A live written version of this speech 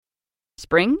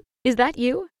Spring? Is that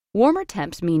you? Warmer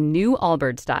temps mean new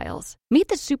Allbirds styles. Meet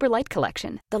the Super Light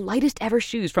Collection, the lightest ever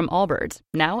shoes from Allbirds,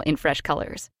 now in fresh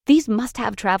colors. These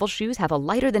must-have travel shoes have a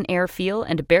lighter-than-air feel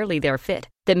and barely their fit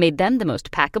that made them the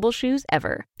most packable shoes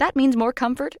ever. That means more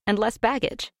comfort and less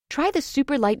baggage. Try the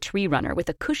Super Light Tree Runner with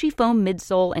a cushy foam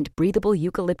midsole and breathable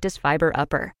eucalyptus fiber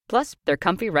upper. Plus, they're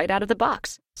comfy right out of the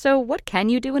box. So what can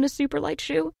you do in a super light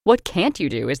shoe? What can't you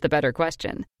do is the better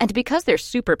question. And because they're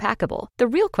super packable, the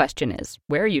real question is,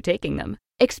 where are you taking them?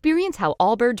 Experience how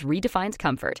Allbirds redefines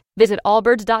comfort. Visit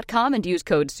allbirds.com and use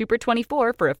code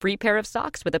SUPER24 for a free pair of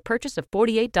socks with a purchase of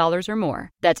 $48 or more.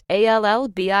 That's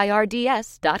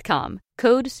ALLBIRDS.com.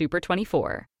 Code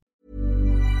SUPER24.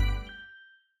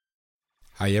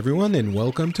 Hi everyone and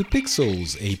welcome to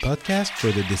Pixels, a podcast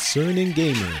for the discerning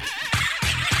gamer.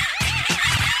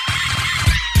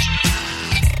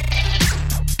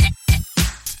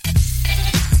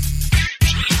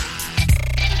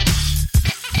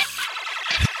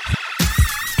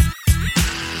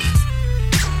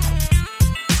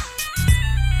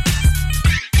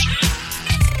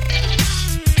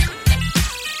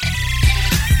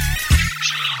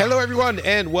 Hello everyone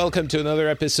and welcome to another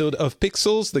episode of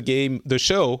Pixels, the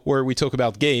show where we talk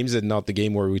about games and not the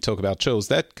game where we talk about shows.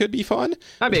 That could be fun.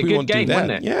 That'd be a good game,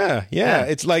 wouldn't it? Yeah.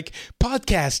 It's like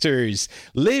podcasters.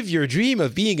 Live your dream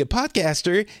of being a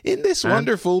podcaster in this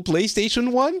wonderful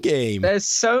PlayStation 1 game. There's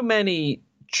so many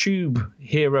tube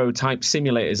hero type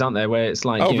simulators, aren't there, where it's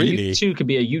like, really? You too could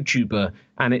be a YouTuber,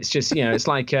 and it's just, it's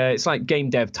like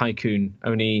Game Dev Tycoon,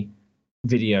 only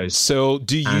videos. So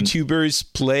do YouTubers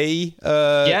play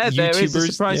there YouTubers? Is a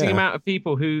surprising amount of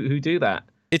people who do that.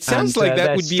 It sounds like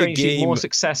that would be a game more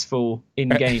successful in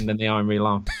game than they are in real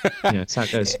life. That's how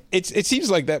it goes. It seems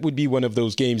like that would be one of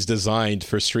those games designed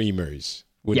for streamers,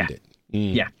 wouldn't it?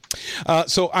 Yeah.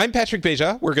 So I'm Patrick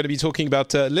Beja. We're going to be talking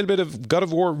about a little bit of God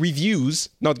of War reviews,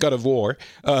 not God of War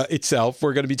itself.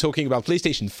 We're going to be talking about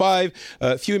PlayStation 5,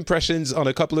 a few impressions on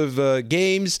a couple of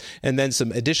games, and then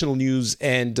some additional news.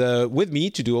 And with me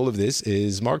to do all of this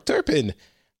is Mark Turpin.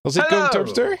 How's it going,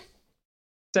 Terpster?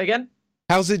 Say again?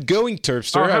 How's it going,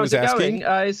 Terpster? I was asking.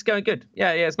 It's going good.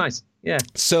 Yeah, it's nice. Yeah.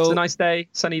 So, it's a nice day,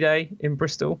 sunny day in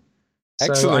Bristol.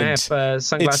 Excellent. So I have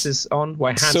sunglasses on. Well,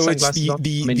 I had sunglasses on.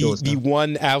 It's the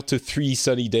 1 out of 3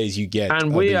 sunny days you get.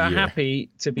 And we are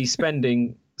happy to be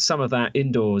spending some of that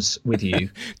indoors with you.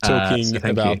 Talking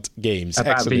about games.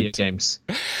 About Excellent. video games.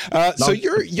 So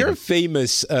you're a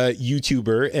famous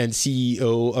YouTuber and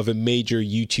CEO of a major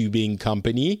YouTubing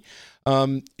company.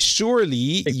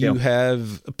 Surely you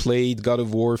have played God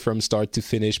of War from start to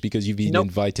finish because you've been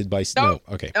invited by Snow. No,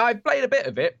 okay. I've played a bit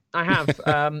of it. I have,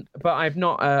 but I've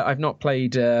not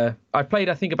played. I played,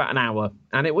 I think, about an hour,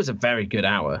 and it was a very good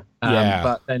hour.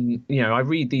 But then I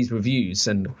read these reviews,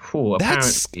 and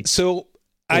apparently. So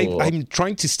I'm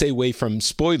trying to stay away from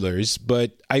spoilers,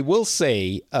 but I will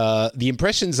say the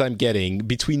impressions I'm getting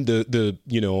between the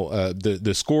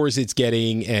scores it's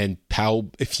getting and how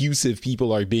effusive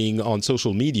people are being on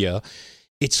social media,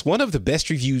 it's one of the best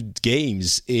reviewed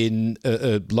games in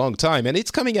a long time, and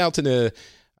it's coming out in 3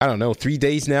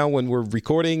 days now when we're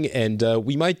recording, and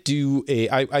we might do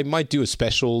I might do a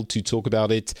special to talk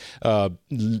about it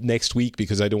next week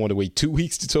because I don't want to wait 2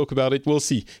 weeks to talk about it. We'll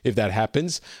see if that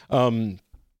happens.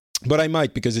 But I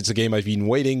might, because it's a game I've been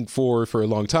waiting for a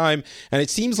long time, and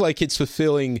it seems like it's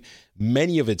fulfilling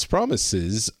many of its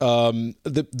promises.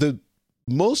 The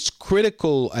most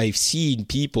critical I've seen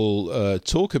people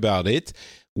talk about it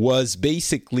was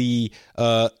basically,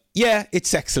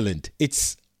 it's excellent.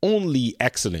 It's only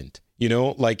excellent.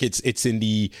 It's in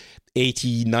the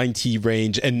 80, 90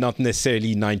 range and not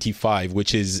necessarily 95,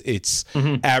 which is its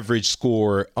average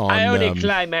score on... I only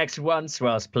climaxed once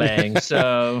whilst playing,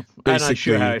 so I'm not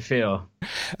sure how I feel.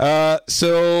 I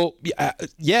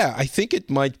think it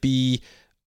might be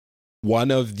one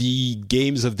of the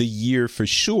games of the year for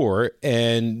sure,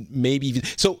 and maybe even...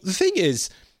 So the thing is,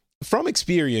 from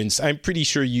experience, I'm pretty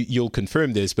sure you'll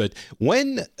confirm this, but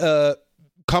when...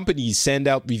 companies send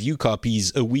out review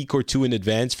copies a week or two in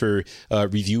advance for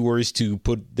reviewers to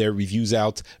put their reviews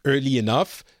out early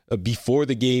enough before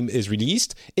the game is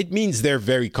released, it means they're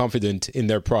very confident in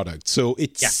their product. So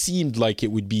it seemed like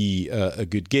it would be a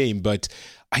good game, but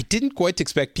I didn't quite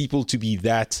expect people to be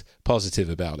that positive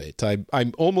about it.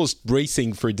 I'm almost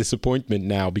bracing for disappointment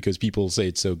now because people say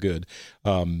it's so good.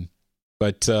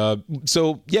 It's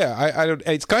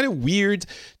kind of weird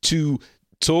to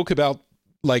talk about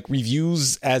like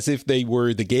reviews as if they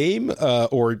were the game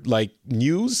or like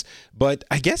news, but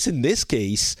I guess in this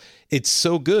case it's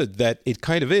so good that it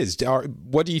kind of is.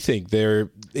 What do you think?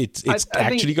 It's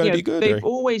actually going to be good? They've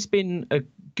always been a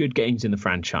good games in the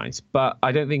franchise, but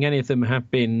I don't think any of them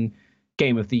have been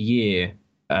Game of the Year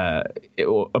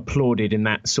or applauded in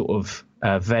that sort of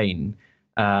vein.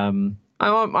 I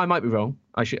might be wrong.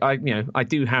 I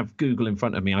do have Google in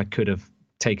front of me. I could have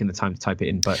taken the time to type it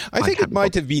in, but I think it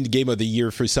might have been Game of the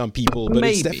Year for some people, but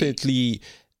Maybe. It's definitely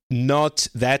not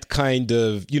that kind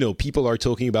of, people are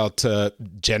talking about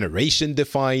generation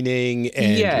defining.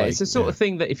 And it's the sort of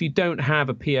thing that if you don't have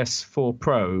a PS4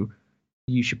 Pro,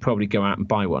 you should probably go out and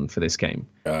buy one for this game.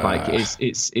 Like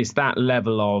it's that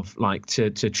level of like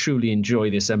to truly enjoy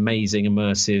this amazing,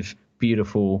 immersive,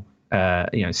 beautiful,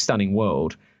 stunning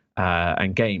world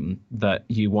and game that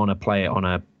you want to play it on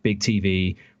a big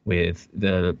TV with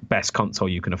the best console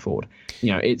you can afford.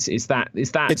 It's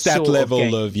that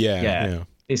level of yeah.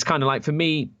 It's kind of like, for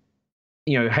me,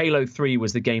 Halo 3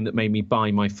 was the game that made me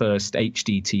buy my first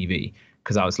HD TV,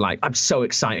 because I was like, I'm so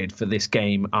excited for this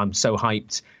game. I'm so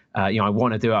hyped. I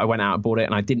want to do it. I went out and bought it,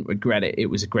 and I didn't regret it. It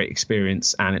was a great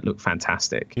experience, and it looked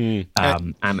fantastic. And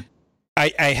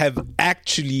I have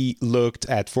actually looked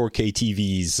at 4K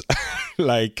TVs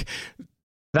like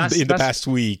in the past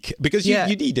week, because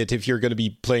you need it if you're going to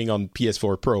be playing on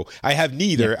PS4 Pro. I have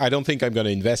neither. I don't think I'm going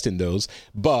to invest in those,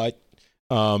 but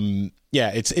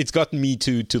it's gotten me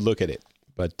to look at it.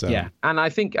 But and I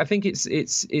think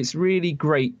it's really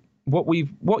great.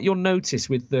 What you'll notice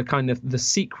with the kind of the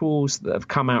sequels that have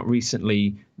come out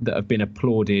recently that have been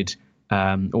applauded,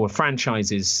 or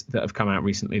franchises that have come out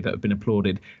recently that have been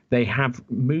applauded, they have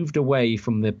moved away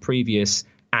from the previous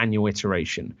annual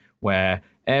iteration, where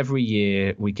every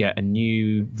year we get a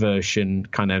new version.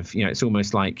 Kind of, it's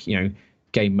almost like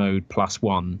game mode plus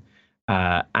one,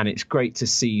 and it's great to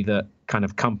see that kind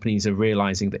of companies are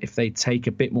realizing that if they take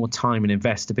a bit more time and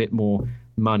invest a bit more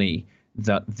money,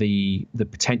 that the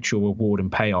potential reward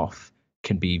and payoff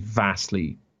can be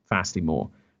vastly more.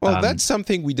 Well, that's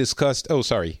something we discussed. Oh,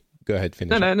 sorry. Go ahead,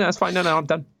 finish. No, that's fine. No, I'm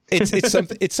done.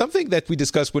 It's something that we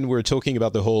discussed when we were talking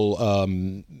about the whole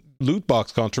loot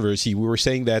box controversy. We were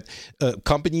saying that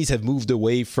companies have moved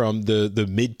away from the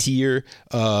mid-tier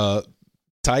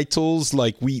titles.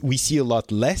 Like we see a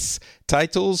lot less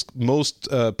titles. Most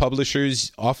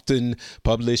publishers often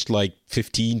published like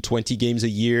 15, 20 games a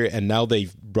year, and now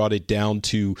they've brought it down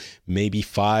to maybe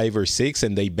 5 or 6,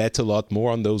 and they bet a lot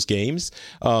more on those games.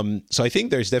 So I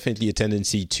think there's definitely a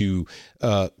tendency to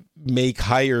make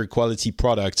higher quality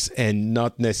products and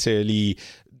not necessarily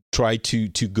try to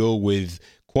go with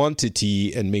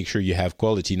quantity and make sure you have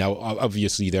quality. Now,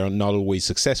 obviously, they're not always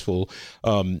successful,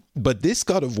 but this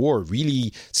God of War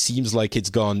really seems like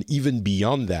it's gone even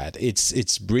beyond that.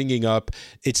 It's bringing up,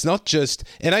 it's not just,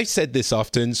 and I've said this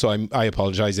often, so I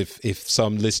apologize if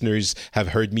some listeners have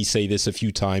heard me say this a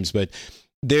few times, but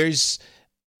there's,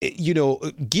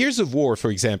 Gears of War, for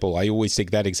example, I always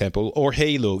take that example, or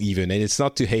Halo even, and it's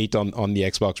not to hate on the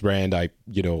Xbox brand. I,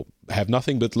 have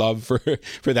nothing but love for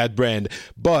that brand,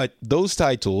 but those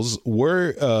titles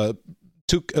were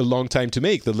took a long time to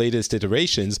make, the latest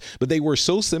iterations, but they were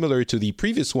so similar to the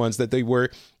previous ones that they were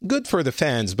good for the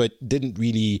fans, but didn't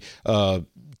really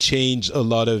change a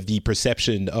lot of the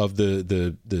perception of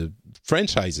the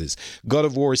franchises. God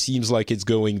of War seems like it's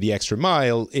going the extra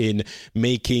mile in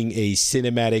making a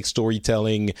cinematic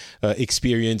storytelling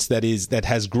experience that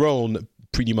has grown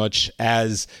pretty much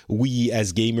as we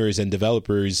as gamers and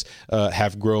developers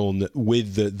have grown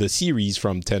with the series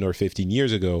from 10 or 15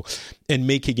 years ago, and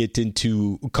making it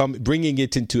bringing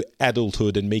it into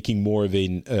adulthood and making more of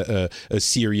a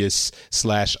serious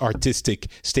 / artistic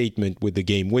statement with the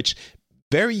game, which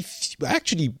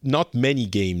actually not many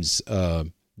games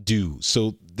do.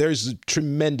 So there's a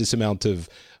tremendous amount of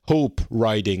hope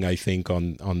riding, I think,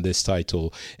 on this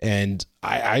title, and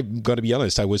I'm gonna be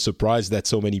honest, I was surprised that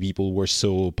so many people were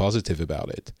so positive about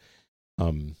it.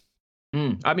 I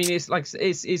mean, it's like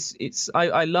it's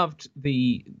I loved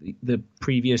the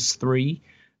previous 3,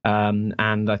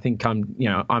 and I think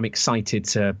I'm excited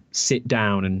to sit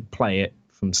down and play it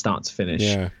from start to finish.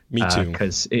 Yeah, me too,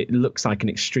 because it looks like an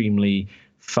extremely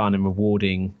fun and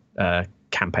rewarding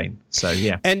campaign. So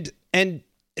yeah, and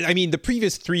I mean, the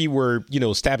previous 3 were,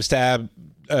 stab,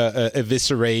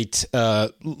 eviscerate,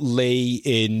 lay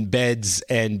in beds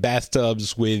and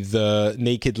bathtubs with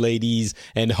naked ladies,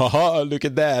 and haha, look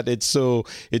at that! It's so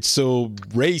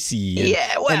racy.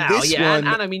 And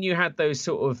I mean, you had those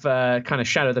sort of kind of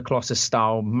Shadow of the Colossus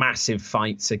style massive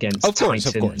fights against Titans,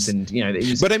 of course. And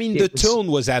but I mean, the tone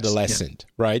was adolescent,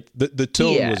 right? The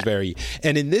tone was very,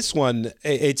 and in this one,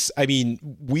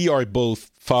 we are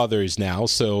both fathers now,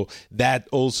 so that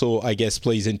also, I guess,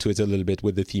 plays into it a little bit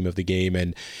with the theme of the game,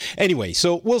 and Anyway,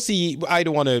 so we'll see. I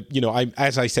don't want to,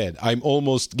 as I said, I'm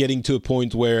almost getting to a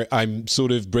point where I'm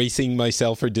sort of bracing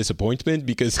myself for disappointment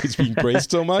because it's being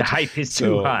praised so much. The hype is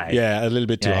too high. Yeah, a little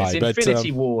bit too high. It's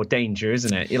Infinity War danger,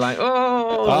 isn't it? You're like,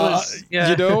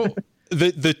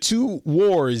 The two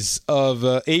wars of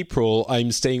April,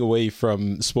 I'm staying away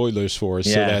from spoilers for.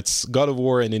 So that's God of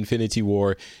War and Infinity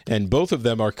War. And both of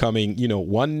them are coming,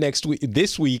 one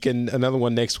this week and another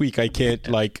one next week. I can't,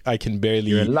 I can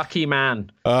barely. You're a lucky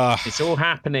man. It's all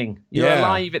happening. You're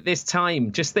alive at this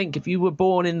time. Just think, if you were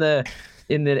born in the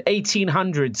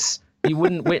 1800s, you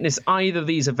wouldn't witness either of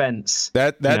these events.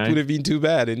 That would have been too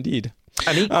bad, indeed.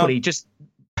 And equally, just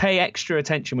pay extra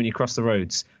attention when you cross the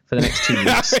roads for the next 2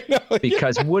 weeks,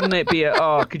 because wouldn't it be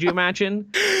could you imagine?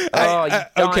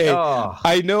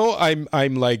 I know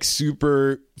I'm like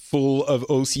super full of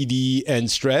OCD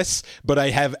and stress, but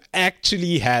I have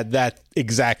actually had that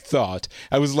exact thought.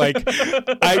 I was like,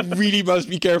 I really must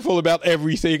be careful about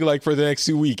everything, like for the next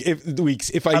 2 weeks.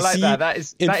 If I like see that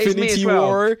is Infinity well.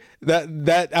 War,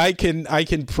 that I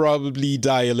can probably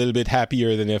die a little bit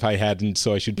happier than if I hadn't.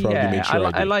 So I should probably make sure.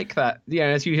 I like that. Yeah,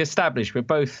 as you established, we're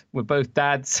both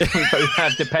dads. We both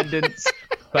have dependents.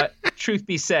 But truth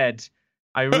be said,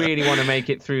 I really want to make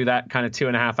it through that kind of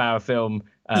 2.5 hour film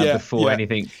before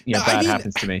anything bad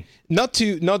happens to me. Not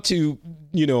to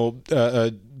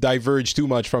diverge too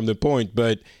much from the point,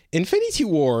 but Infinity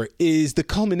War is the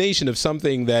culmination of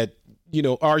something that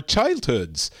our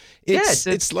childhoods. It's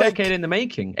a decade in the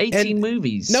making. 18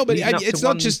 movies. No, but it's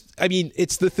not just. I mean,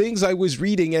 it's the things I was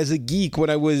reading as a geek when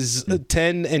I was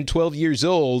 10 and 12 years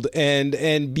old,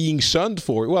 and being shunned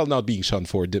for. Well, not being shunned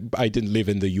for. I didn't live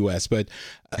in the U.S., but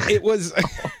it was.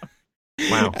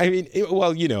 Wow. I mean,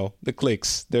 the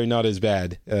cliques, they're not as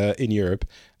bad in Europe,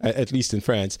 at least in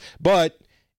France. But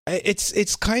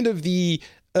it's kind of the.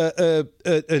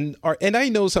 And I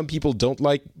know some people don't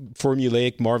like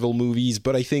formulaic Marvel movies,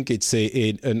 but I think it's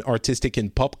an artistic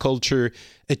and pop culture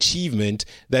achievement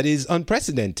that is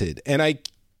unprecedented, and I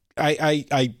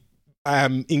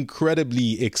am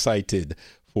incredibly excited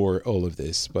for all of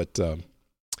this. But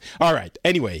all right,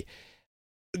 anyway,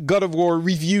 God of War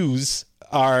reviews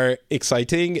are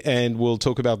exciting, and we'll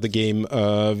talk about the game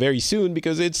very soon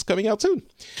because it's coming out soon.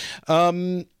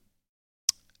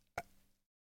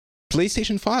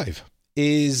 PlayStation 5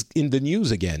 is in the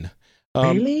news again.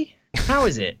 Really? How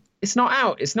is it? It's not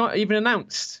out. It's not even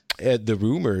announced. The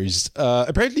rumors.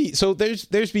 Apparently, so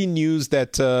there's been news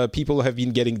that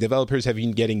developers have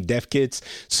been getting dev kits.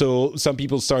 So some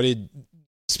people started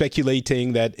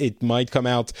speculating that it might come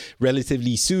out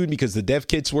relatively soon because the dev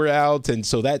kits were out, and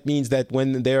so that means that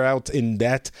when they're out in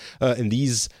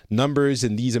these numbers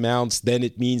and these amounts, then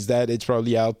it means that it's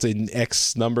probably out in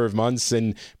X number of months,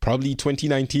 and probably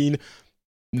 2019.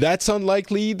 That's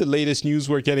unlikely. The latest news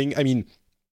we're getting, I mean,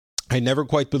 I never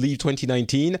quite believed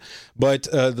 2019,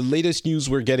 but the latest news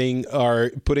we're getting are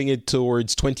putting it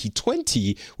towards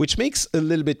 2020, which makes a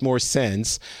little bit more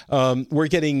sense. We're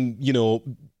getting,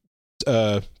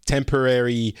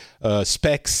 temporary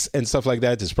specs and stuff like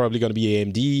that. It's probably going to be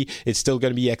AMD. It's still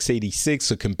going to be x86,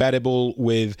 so compatible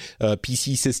with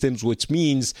PC systems, which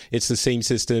means it's the same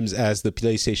systems as the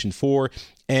PlayStation 4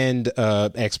 and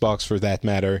Xbox for that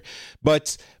matter.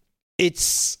 But it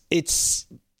seems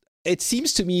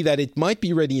to me that it might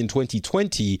be ready in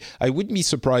 2020. I wouldn't be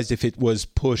surprised if it was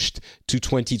pushed to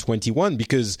 2021,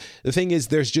 because the thing is,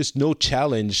 there's just no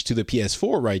challenge to the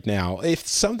PS4 right now. If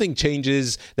something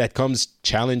changes that comes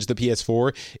challenge the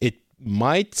PS4, it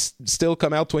might still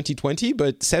come out 2020,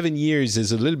 but 7 years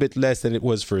is a little bit less than it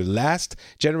was for last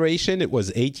generation. It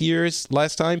was 8 years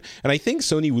last time. And I think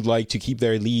Sony would like to keep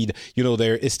their lead,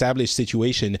 their established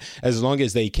situation as long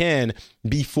as they can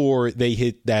before they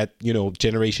hit that,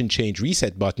 generation change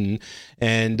reset button.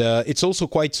 And it's also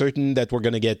quite certain that we're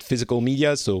going to get physical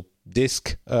media, so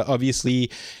disc,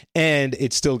 obviously, and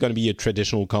it's still going to be a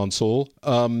traditional console.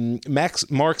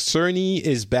 Mark Cerny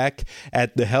is back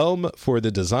at the helm for the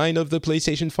design of the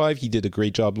PlayStation 5. He did a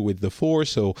great job with the 4,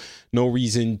 so no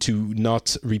reason to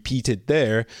not repeat it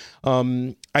there.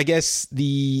 I guess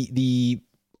the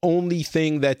only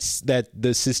thing that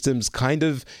the systems kind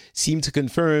of seem to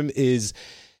confirm is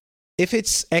if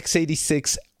it's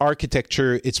x86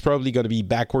 architecture, it's probably going to be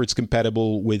backwards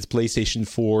compatible with PlayStation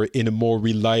 4 in a more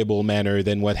reliable manner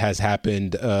than what has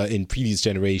happened in previous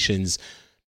generations.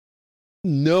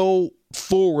 No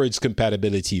forwards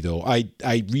compatibility, though. I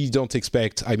really don't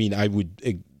expect, I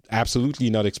would absolutely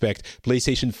not expect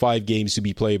PlayStation 5 games to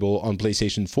be playable on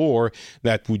PlayStation 4.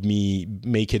 That would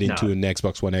make it into an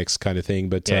Xbox One X kind of thing.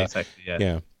 But exactly.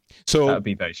 Yeah. So that would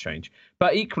be very strange.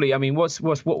 But equally, what's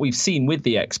what we've seen with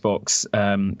the Xbox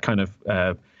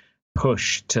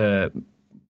push to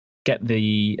get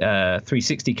the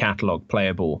 360 catalog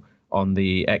playable on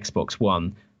the Xbox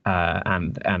One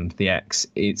and the X,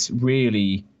 it's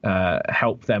really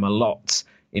helped them a lot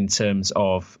in terms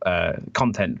of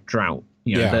content drought.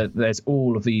 There's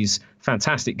all of these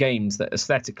fantastic games that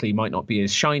aesthetically might not be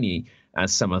as shiny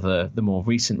as some of the more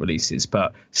recent releases,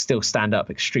 but still stand up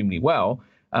extremely well.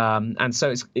 And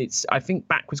so it's I think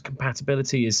backwards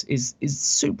compatibility is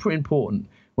super important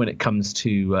when it comes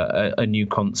to a new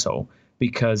console,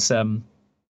 because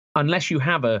unless you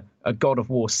have a God of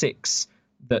War 6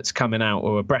 that's coming out,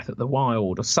 or a Breath of the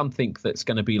Wild, or something that's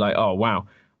going to be like, oh wow,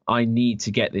 I need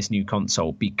to get this new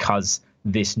console because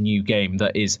this new game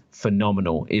that is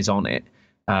phenomenal is on it.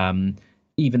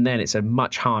 Even then, it's a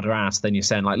much harder ask than you're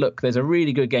saying, like, look, there's a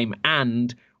really good game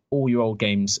and all your old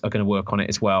games are going to work on it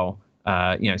as well.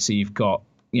 So you've got,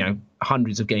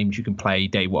 hundreds of games you can play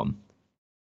day one.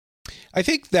 I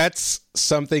think that's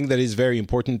something that is very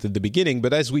important at the beginning,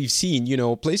 but as we've seen,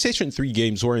 PlayStation 3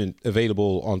 games weren't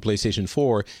available on PlayStation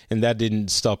 4, and that didn't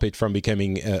stop it from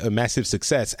becoming a massive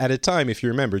success at a time, if you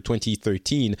remember,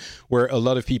 2013, where a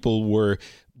lot of people were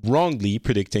wrongly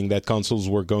predicting that consoles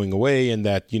were going away and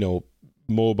that,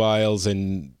 mobiles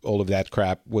and all of that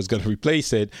crap was going to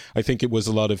replace it. I think it was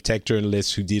a lot of tech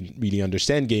journalists who didn't really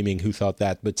understand gaming who thought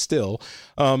that, but still.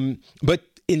 But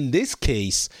in this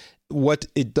case, what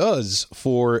it does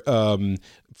for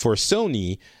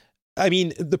Sony, I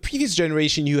mean, the previous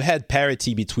generation, you had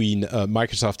parity between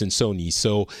Microsoft and Sony,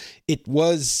 so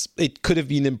it could have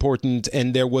been important,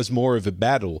 and there was more of a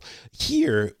battle.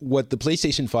 Here, what the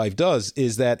PlayStation 5 does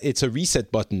is that it's a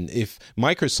reset button. If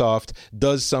Microsoft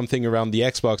does something around the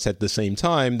Xbox at the same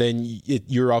time, then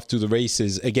you're off to the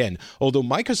races again. Although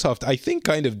Microsoft, I think,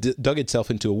 kind of dug itself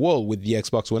into a wall with the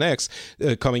Xbox One X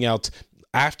coming out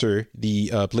after the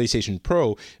PlayStation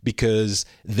Pro, because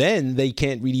then they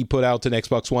can't really put out an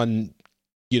Xbox One,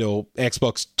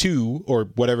 Xbox 2 or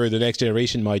whatever the next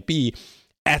generation might be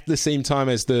at the same time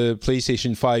as the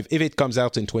PlayStation 5 if it comes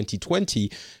out in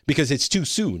 2020, because it's too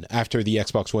soon after the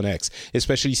Xbox One X,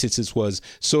 especially since it was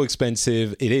so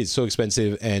expensive. It is so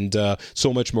expensive and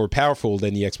so much more powerful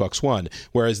than the Xbox One,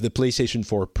 whereas the PlayStation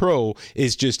 4 Pro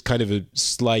is just kind of a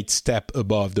slight step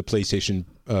above the PlayStation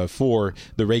 4,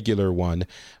 the regular one.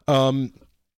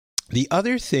 The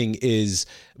other thing is,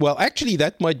 well, actually,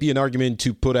 that might be an argument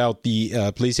to put out the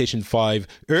PlayStation 5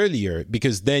 earlier,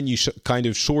 because then you kind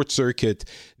of short-circuit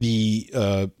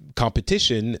the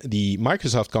competition, the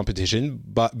Microsoft competition,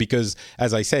 but because,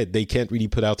 as I said, they can't really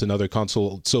put out another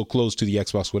console so close to the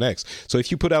Xbox One X. So if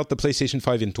you put out the PlayStation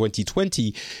 5 in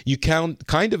 2020, you can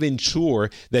kind of ensure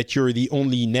that you're the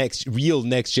only real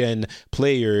next-gen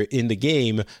player in the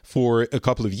game for a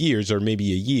couple of years, or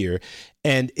maybe a year.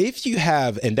 And if you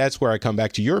have, and that's where I come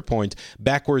back to your point,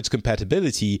 backwards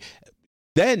compatibility,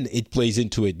 then it plays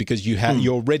into it, because you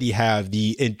already have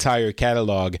the entire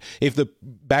catalog. If the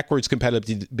backwards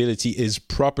compatibility is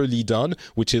properly done,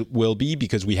 which it will be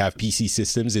because we have PC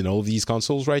systems in all of these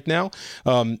consoles right now,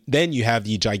 then you have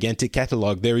the gigantic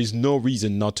catalog. There is no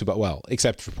reason not to buy, well,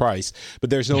 except for price, but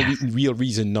there's no real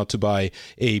reason not to buy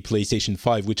a PlayStation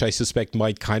 5, which I suspect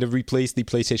might kind of replace the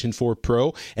PlayStation 4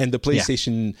 Pro, and the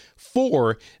PlayStation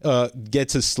 4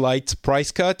 gets a slight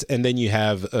price cut, and then you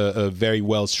have a very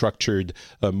well-structured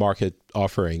market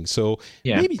offering. So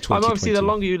maybe 2020. Obviously, the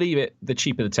longer you leave it, the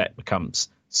cheaper the tech becomes.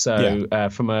 So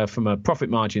from a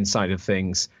profit margin side of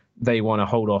things, they want to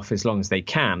hold off as long as they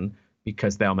can,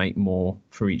 because they'll make more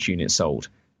for each unit sold,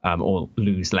 or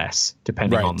lose less,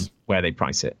 depending on where they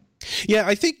price it. Yeah,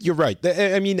 I think you're right.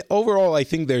 I mean, overall, I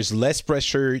think there's less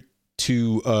pressure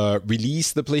to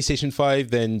release the PlayStation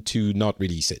 5 than to not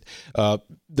release it.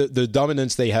 The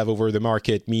dominance they have over the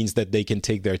market means that they can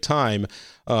take their time.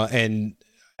 And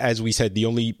as we said, the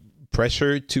only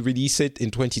pressure to release it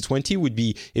in 2020 would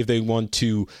be if they want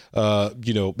to,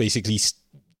 basically,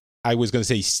 I was going to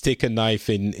say stick a knife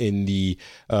in the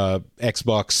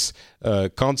Xbox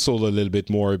console a little bit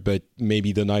more, but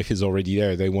maybe the knife is already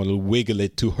there. They want to wiggle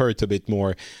it to hurt a bit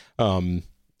more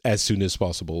as soon as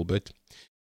possible, but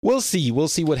we'll see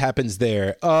what happens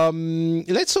there.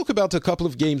 Let's talk about a couple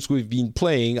of games we've been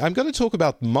playing. I'm going to talk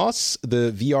about Moss,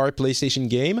 the VR PlayStation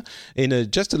game,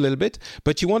 in just a little bit.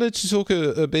 But you wanted to talk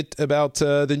a bit about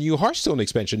the new Hearthstone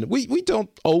expansion. We don't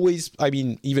always, I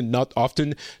mean, even not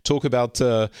often, talk about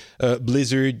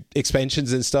Blizzard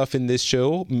expansions and stuff in this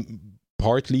show.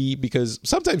 Partly because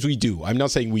sometimes we do. I'm not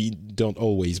saying we don't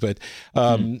always, but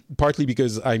partly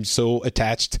because I'm so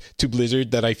attached to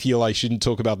Blizzard that I feel I shouldn't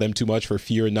talk about them too much for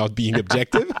fear of not being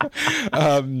objective.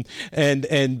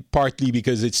 And partly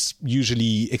because it's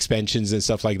usually expansions and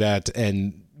stuff like that,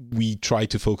 and we try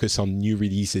to focus on new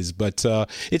releases. But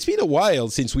it's been a while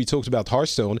since we talked about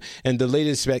Hearthstone, and the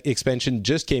latest expansion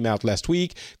just came out last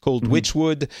week called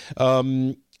Witchwood.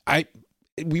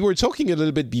 We were talking a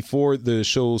little bit before the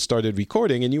show started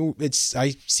recording, and I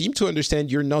seem to understand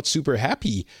you're not super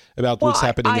happy about what's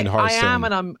happening in Hearthstone.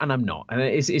 I am, and I'm not. And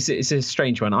it's a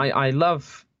strange one. I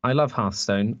love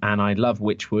Hearthstone, and I love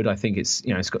Witchwood. I think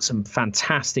it's got some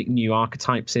fantastic new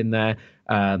archetypes in there.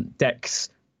 Decks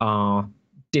are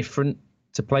different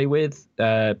to play with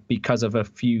because of a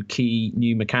few key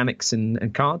new mechanics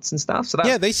and cards and stuff. So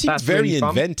they seem very really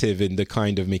inventive in the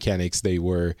kind of mechanics they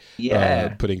were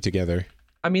putting together.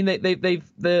 I mean,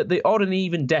 the odd and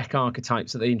even deck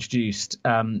archetypes that they introduced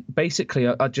basically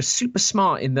are just super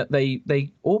smart in that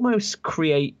they almost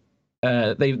create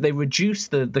they reduce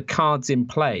the cards in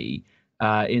play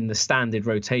in the standard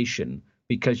rotation,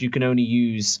 because you can only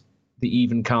use the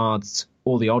even cards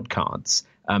or the odd cards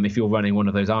if you're running one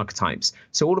of those archetypes.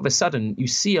 So all of a sudden you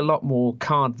see a lot more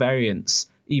card variance,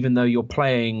 even though you're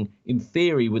playing in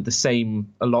theory with the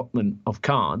same allotment of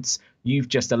cards. You've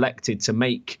just elected to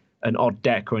make an odd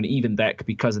deck or an even deck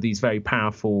because of these very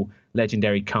powerful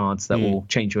legendary cards that will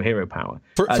change your hero power.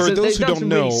 For those who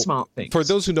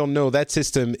don't know, that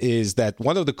system is that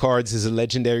one of the cards is a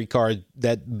legendary card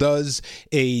that does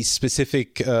a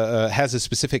specific has a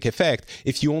specific effect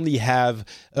if you only have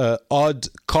odd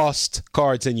cost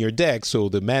cards in your deck. So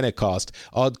the mana cost,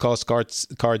 odd cost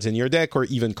cards in your deck, or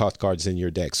even cost cards in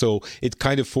your deck. So it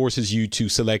kind of forces you to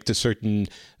select a certain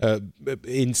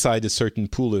inside a certain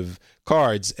pool of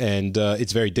cards, and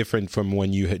it's very different from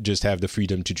when you just have the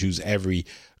freedom to choose every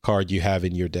card you have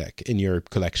in your deck, in your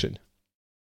collection.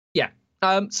 Yeah.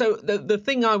 So the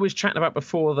thing I was chatting about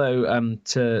before, though,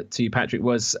 to you, Patrick,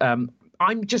 was I'm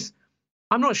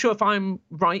not sure if I'm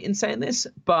right in saying this,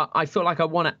 but I feel like I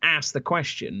want to ask the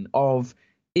question of,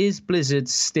 is Blizzard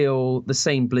still the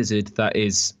same Blizzard that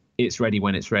is it's ready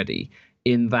when it's ready,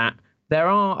 in that there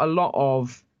are a lot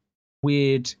of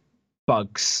weird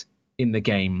bugs in the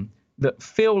game that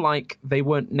feel like they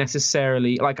weren't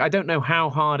necessarily, like, I don't know how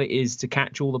hard it is to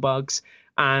catch all the bugs.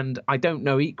 And I don't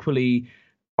know equally,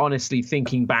 honestly,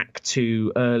 thinking back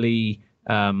to early,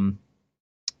 Blizzard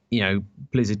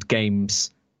games,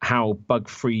 how bug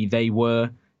free they were,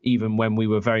 even when we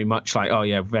were very much like, oh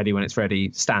yeah, ready when it's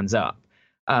ready, stands up.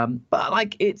 But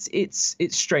like, it's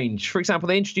strange. For example,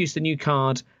 they introduced a new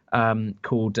card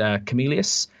called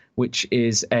Camellius, which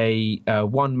is a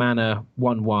 1-mana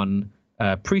 1/1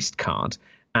 priest card,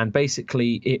 and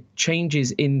basically it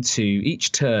changes into,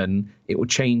 each turn it will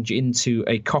change into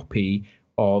a copy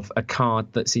of a card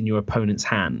that's in your opponent's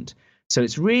hand. So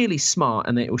it's really smart,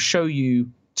 and it will show you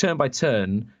turn by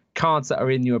turn cards that are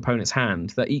in your opponent's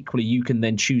hand that equally you can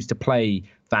then choose to play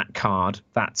that card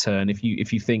that turn if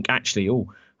you think, actually,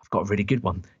 I've got a really good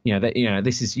one,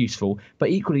 this is useful. But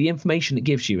equally, the information it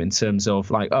gives you in terms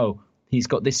of like, he's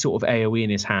got this sort of AoE in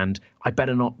his hand, I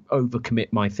better not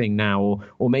overcommit my thing now,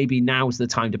 or maybe now's the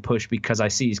time to push because I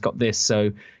see he's got this,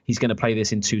 so he's going to play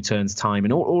this in 2 turns' time,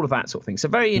 and all of that sort of thing. So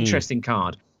very interesting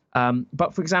card.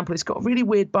 But for example, it's got a really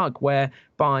weird bug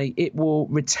whereby it will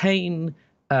retain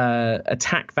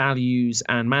attack values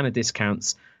and mana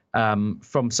discounts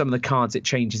from some of the cards it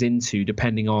changes into,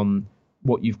 depending on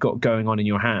what you've got going on in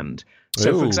your hand.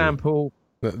 So for example,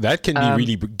 that can be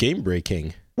really game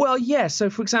breaking. Well, yeah. So,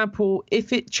 for example,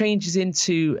 if it changes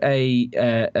into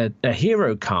a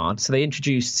hero card, so they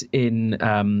introduced in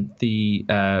the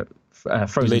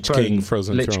Frozen Lich Throne,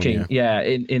 Frozen Lich Throne, King,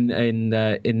 in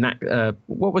that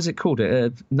what was it called?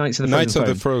 Knights of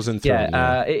the Frozen Throne.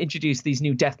 Yeah, it introduced these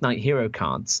new Death Knight hero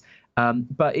cards,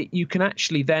 but you can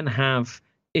actually then have,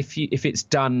 if it's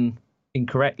done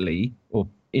incorrectly, or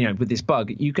with this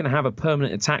bug, you can have a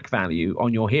permanent attack value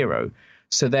on your hero.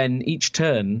 So then each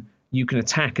turn you can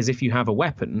attack as if you have a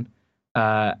weapon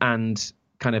and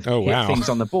kind of hit things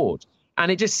on the board. And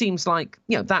it just seems like,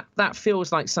 that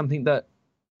feels like something that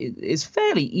is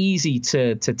fairly easy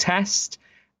to test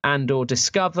and or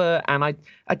discover. And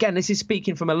this is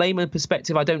speaking from a layman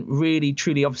perspective. I don't really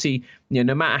truly, obviously,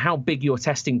 no matter how big your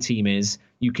testing team is,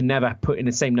 you can never put in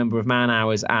the same number of man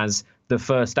hours as the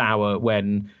first hour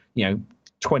when,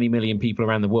 20 million people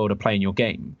around the world are playing your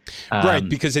game. Right,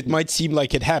 because it might seem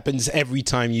like it happens every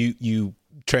time you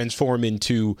transform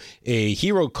into a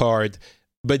hero card,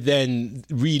 but then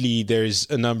really there's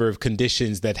a number of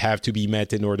conditions that have to be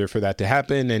met in order for that to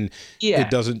happen, and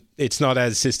it's not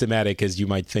as systematic as you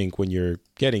might think when you're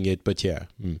getting it, but yeah.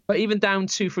 But even down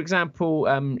to, for example,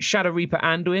 Shadow Reaper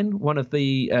Anduin, one of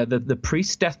the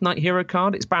Priest Death Knight hero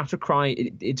card, its battle cry,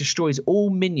 it destroys all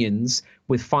minions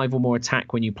with 5 or more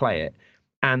attack when you play it.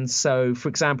 And so, for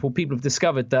example, people have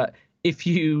discovered that if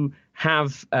you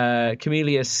have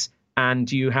Chameleus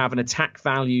and you have an attack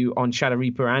value on Shadow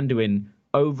Reaper Anduin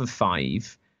over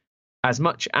 5, as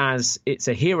much as it's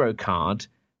a hero card,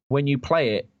 when you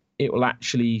play it, it will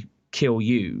actually kill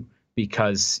you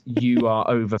because you are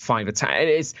over 5 attack.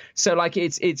 It's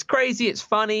crazy, it's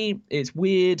funny, it's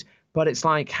weird, but it's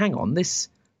like, hang on, this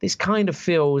kind of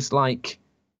feels like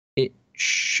it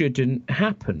shouldn't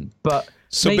happen. But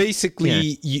so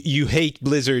basically, you hate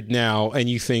Blizzard now, and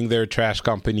you think they're a trash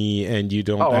company, and you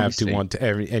don't have to want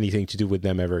anything to do with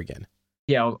them ever again.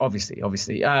 Yeah, obviously.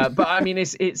 But I mean,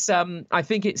 it's. I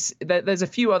think there's a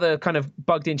few other kind of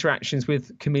bugged interactions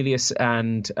with Chameleus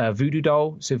and Voodoo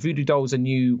Doll. So Voodoo Doll's a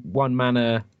new 1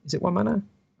 mana. Is it 1 mana?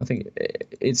 I think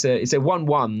it's a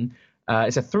 1/1.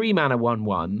 It's a 3 mana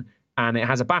 1/1, and it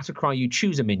has a battle cry. You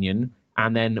choose a minion.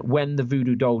 And then when the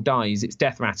Voodoo Doll dies, its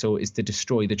death rattle is to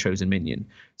destroy the chosen minion.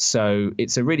 So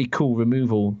it's a really cool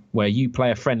removal where you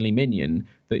play a friendly minion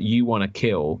that you want to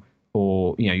kill,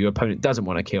 or your opponent doesn't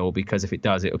want to kill, because if it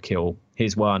does, it'll kill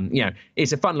his one.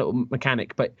 It's a fun little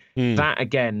mechanic. But that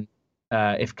again,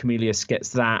 if Chameleus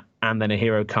gets that and then a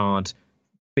hero card,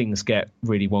 things get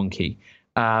really wonky.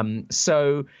 But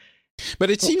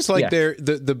it seems like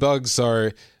the bugs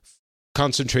are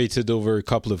concentrated over a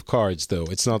couple of cards, though.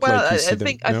 It's not like you see them.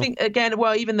 I think again.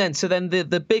 Well, even then. So then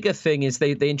the bigger thing is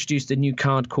they introduced a new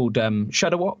card called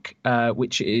Shudderwock,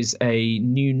 which is a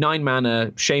new 9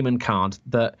 mana shaman card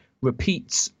that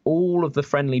repeats all of the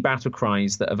friendly battle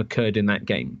cries that have occurred in that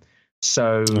game.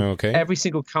 So every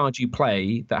single card you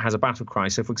play that has a battle cry.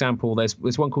 So for example, there's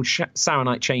one called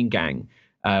Saronite Chain Gang,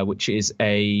 which is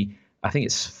I think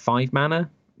it's 5 mana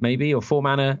maybe, or 4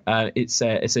 mana. It's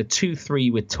a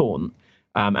 2/3 with taunt.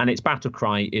 And its battle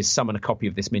cry is summon a copy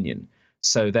of this minion.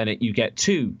 So then you get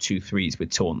 2/3s with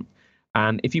taunt.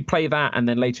 And if you play that and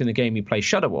then later in the game you play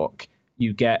Shudderwock,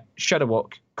 you get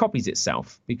Shudderwock copies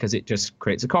itself because it just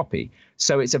creates a copy.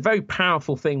 So it's a very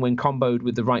powerful thing when comboed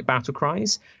with the right battle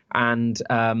cries. And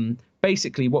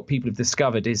basically what people have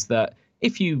discovered is that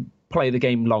if you play the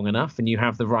game long enough and you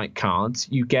have the right cards,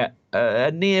 you get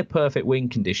a near perfect win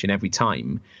condition every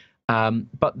time.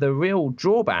 But the real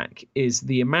drawback is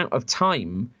the amount of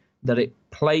time that it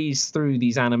plays through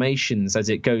these animations as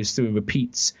it goes through and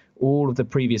repeats all of the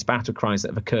previous battle cries that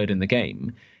have occurred in the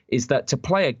game, is that to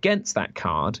play against that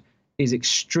card is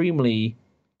extremely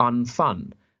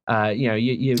unfun.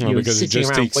 You're sitting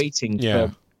around waiting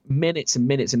for minutes and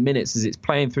minutes and minutes as it's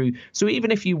playing through. So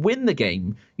even if you win the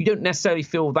game, you don't necessarily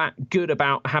feel that good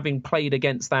about having played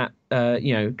against that,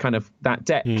 kind of that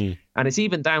deck. And it's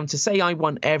even down to, say I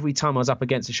won every time I was up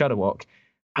against a Shudderwock,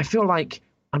 I feel like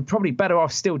I'm probably better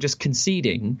off still just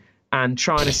conceding and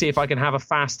trying to see if I can have a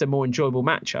faster, more enjoyable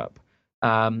matchup.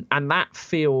 And that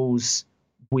feels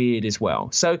weird as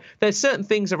well. So there's certain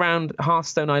things around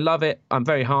Hearthstone. I love it. I'm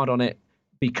very hard on it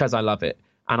because I love it.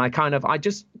 And I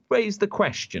just raised the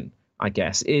question, I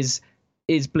guess, is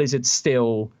Blizzard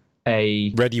still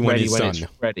a ready when it's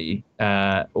ready?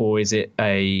 Or is it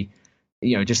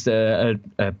just a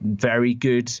very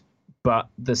good, but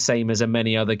the same as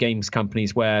many other games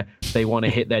companies where they want to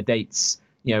hit their dates?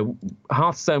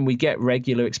 Hearthstone, we get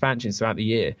regular expansions throughout the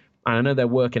year. And I know they're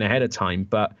working ahead of time,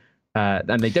 but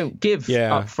and they don't give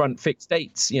upfront fixed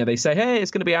dates. They say, hey,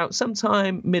 it's going to be out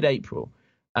sometime mid-April.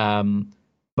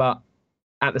 But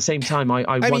at the same time, I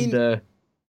wonder,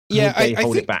 would they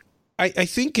hold it back? I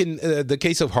think in the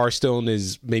case of Hearthstone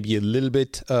is maybe a little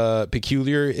bit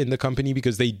peculiar in the company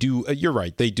because they do, you're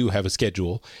right, they do have a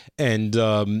schedule. And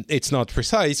it's not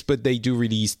precise, but they do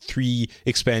release 3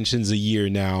 expansions a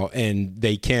year now. And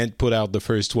they can't put out the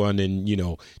first one in,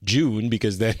 June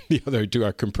because then the other 2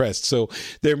 are compressed. So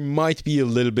there might be a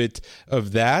little bit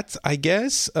of that, I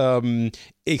guess.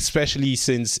 Especially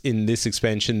since in this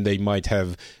expansion, they might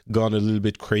have gone a little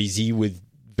bit crazy with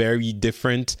very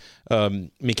different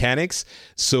mechanics.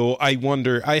 So I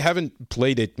wonder, I haven't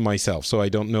played it myself, so I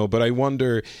don't know, but I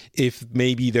wonder if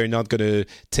maybe they're not going to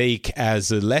take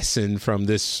as a lesson from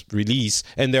this release,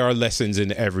 and there are lessons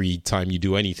in every time you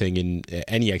do anything in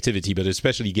any activity, but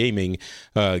especially gaming,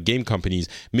 game companies,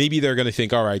 maybe they're going to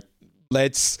think, all right,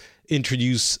 let's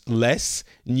introduce less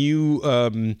new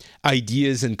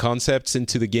ideas and concepts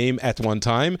into the game at one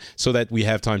time so that we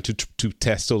have time to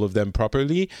test all of them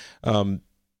properly.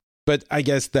 But I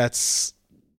guess that's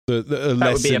the lesson.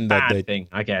 That would be a bad thing,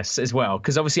 I guess, as well.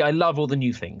 Because obviously I love all the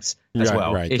new things as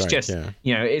well. It's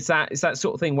it's that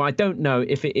sort of thing where I don't know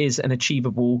if it is an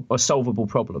achievable or solvable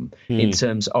problem in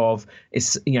terms of,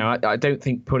 I don't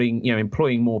think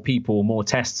employing more people, more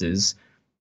testers,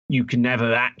 you can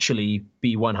never actually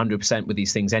be 100% with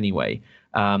these things anyway.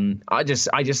 I just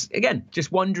again,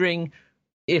 just wondering,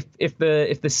 if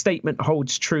the statement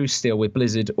holds true still with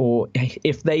Blizzard, or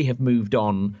if they have moved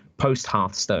on post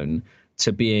Hearthstone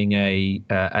to being a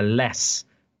less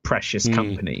precious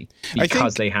company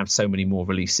because they have so many more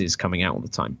releases coming out all the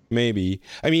time. Maybe.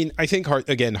 I mean, I think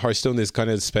Hearthstone is kind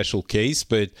of a special case,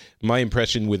 but my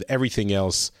impression with everything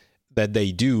else that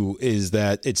they do is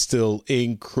that it's still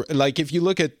like if you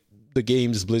look at the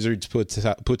games Blizzard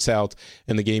puts out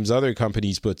and the games other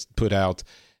companies put out,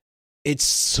 it's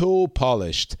so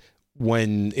polished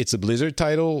when it's a Blizzard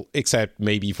title, except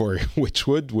maybe for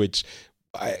Witchwood, which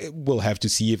I will have to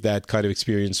see if that kind of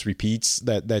experience repeats,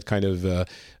 that kind of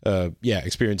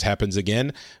experience happens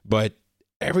again. But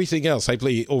everything else, I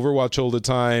play Overwatch all the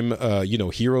time.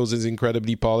 Heroes is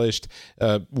incredibly polished.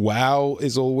 WoW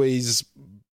is always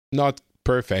not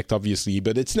perfect, obviously,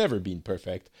 but it's never been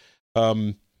perfect.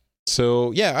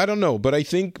 So, I don't know. But I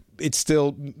think it's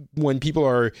still, when people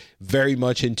are very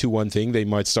much into one thing, they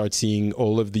might start seeing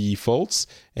all of the faults.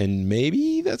 And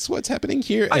maybe that's what's happening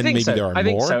here. I think there are more. I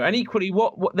think so. And equally,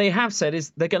 what they have said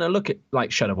is they're going to look at,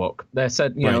 like, Shudderwock. They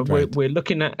said, we're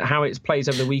looking at how it plays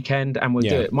over the weekend and we'll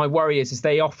do it. My worry is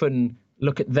they often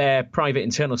look at their private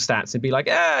internal stats and be like,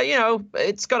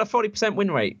 it's got a 40%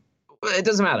 win rate. It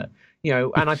doesn't matter.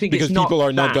 And I think because it's not people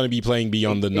are not going to be playing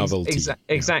beyond the novelty.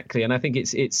 Exactly, and I think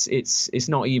it's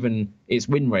not even its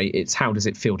win rate; it's how does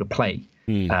it feel to play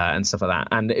and stuff like that.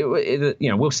 And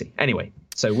we'll see. Anyway,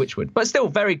 so Witchwood, but still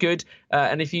very good.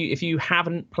 And if you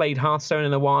haven't played Hearthstone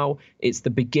in a while, it's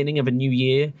the beginning of a new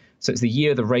year. So it's the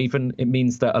year of the Raven. It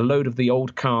means that a load of the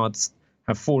old cards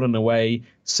have fallen away.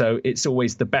 So it's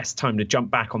always the best time to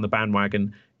jump back on the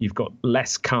bandwagon. You've got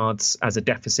less cards as a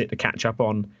deficit to catch up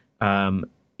on.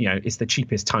 It's the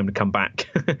cheapest time to come back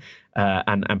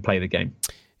and play the game.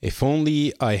 If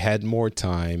only I had more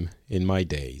time in my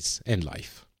days and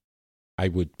life, I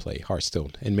would play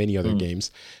Hearthstone and many other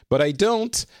games. But I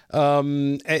don't.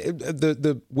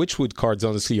 The Witchwood cards,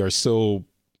 honestly,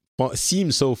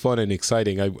 seem so fun and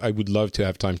exciting. I would love to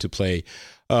have time to play.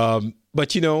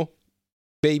 But,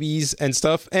 babies and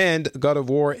stuff, and God of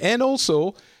War, and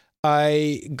also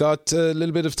I got a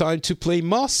little bit of time to play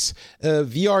Moss, a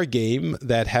VR game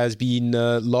that has been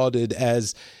lauded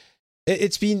as...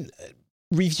 It's been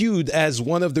reviewed as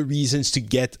one of the reasons to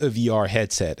get a VR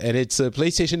headset. And it's a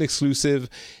PlayStation exclusive.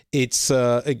 It's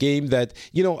a game that,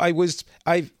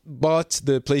 I bought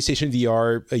the PlayStation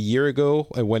VR a year ago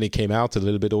when it came out, a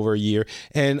little bit over a year.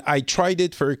 And I tried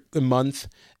it for a month,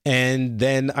 and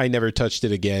then I never touched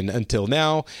it again until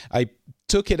now. I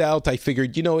took it out. I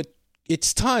figured,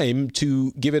 it's time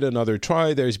to give it another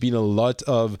try. There's been a lot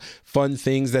of fun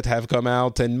things that have come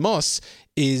out, and Moss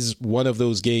is one of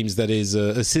those games that is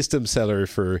a system seller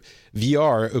for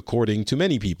VR, according to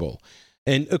many people.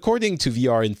 And according to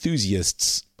VR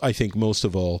enthusiasts, I think most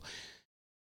of all.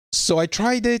 So I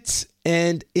tried it,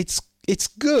 and it's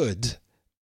good,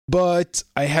 but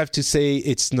I have to say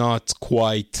it's not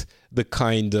quite the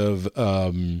kind of...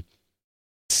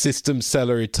 system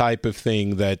seller type of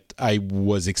thing that I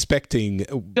was expecting.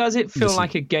 Does it feel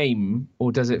like a game,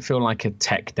 or does it feel like a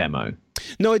tech demo?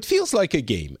 No, it feels like a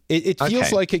game. It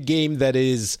feels like a game that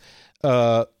is,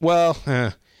 it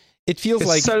feels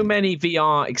like... So many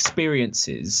VR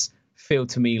experiences feel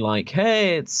to me like,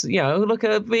 hey, it's, look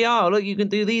at VR, look, you can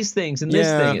do these things and this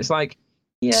thing. It's like,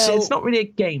 it's not really a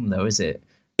game though, is it?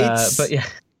 But yeah.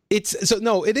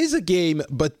 It is a game,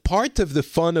 but part of the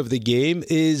fun of the game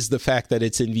is the fact that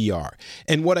it's in VR.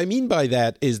 And what I mean by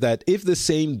that is that if the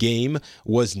same game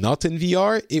was not in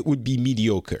VR, it would be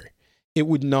mediocre. It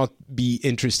would not be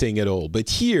interesting at all. But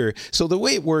here, so the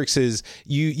way it works is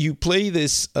you play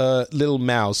this little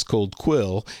mouse called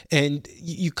Quill, and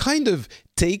you kind of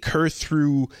take her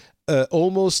through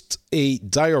almost a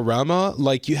diorama.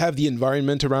 Like, you have the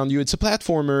environment around you. It's a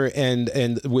platformer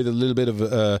and with a little bit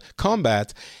of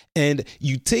combat, and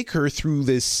you take her through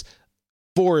this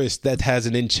forest that has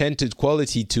an enchanted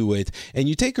quality to it, and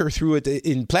you take her through it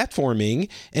in platforming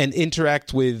and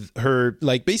interact with her.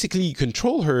 Like, basically you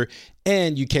control her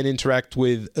and you can interact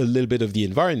with a little bit of the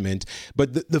environment.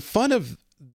 But the fun of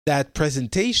that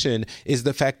presentation is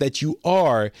the fact that you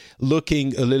are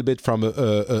looking a little bit from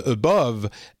above,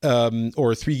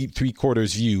 or three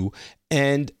quarters view,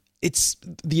 and it's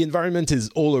the environment is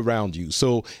all around you.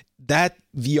 So that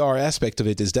VR aspect of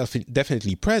it is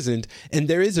definitely present, and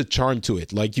there is a charm to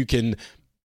it. Like, you can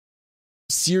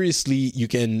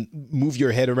move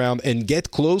your head around and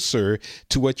get closer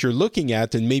to what you're looking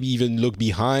at, and maybe even look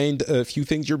behind a few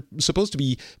things. You're supposed to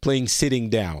be playing sitting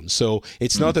down, so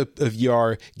it's not a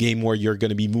VR game where you're going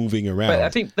to be moving around. But I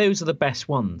think those are the best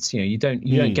ones. You don't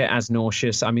get as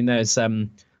nauseous. I mean, there's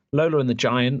Lola and the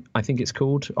Giant, I think it's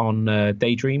called, on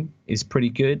Daydream is pretty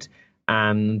good.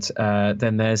 And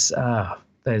then there's trying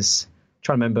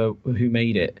to remember who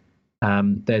made it.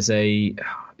 There's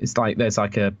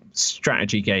like a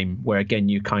strategy game where again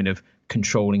you kind of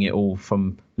controlling it all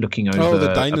from looking over. Oh,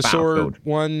 the dinosaur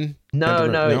one.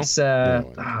 No, it's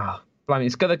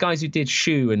it's got the guys who did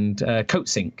Shoe and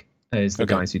Coatsink is the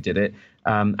guys who did it.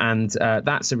 And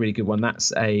that's a really good one.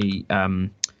 That's a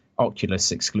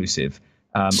Oculus exclusive.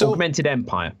 Augmented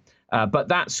Empire, but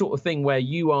that sort of thing where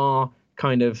you are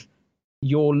kind of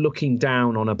you're looking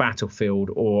down on a battlefield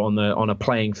or on a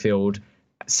playing field,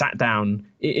 sat down.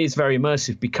 It is very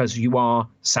immersive because you are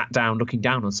sat down looking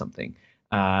down on something.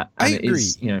 And I agree. It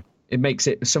is, it makes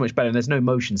it so much better. And there's no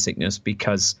motion sickness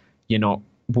because you're not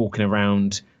walking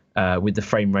around with the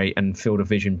frame rate and field of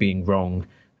vision being wrong.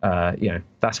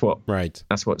 That's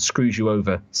what screws you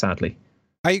over, sadly.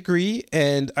 I agree,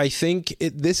 and I think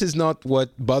this is not what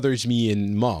bothers me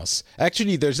in Moss.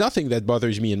 Actually, there's nothing that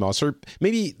bothers me in Moss, or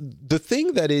maybe the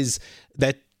thing that is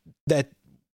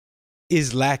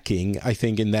lacking, I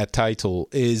think, in that title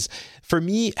is, for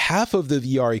me, half of the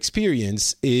VR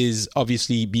experience is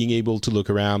obviously being able to look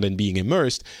around and being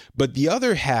immersed, but the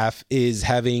other half is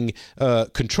having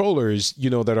controllers,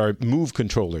 that are move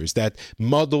controllers that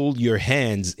model your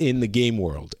hands in the game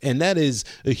world. And that is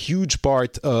a huge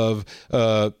part of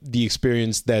the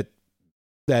experience that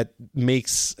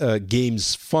makes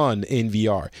games fun in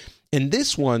VR. And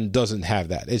this one doesn't have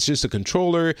that. It's just a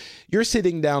controller. You're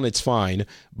sitting down, it's fine.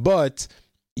 But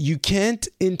you can't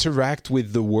interact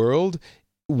with the world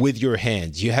with your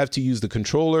hands. You have to use the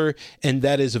controller, and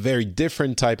that is a very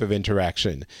different type of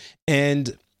interaction.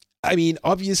 And I mean,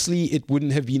 obviously, it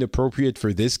wouldn't have been appropriate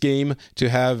for this game to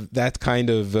have that kind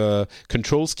of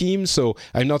control scheme. So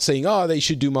I'm not saying, they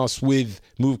should do Moss with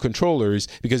move controllers,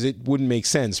 because it wouldn't make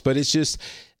sense. But it's just,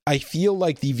 I feel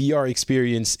like the VR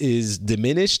experience is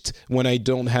diminished when I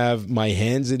don't have my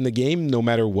hands in the game, no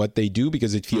matter what they do,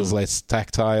 because it feels less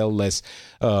tactile, less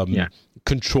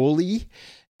control-y.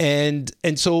 And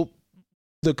so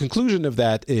the conclusion of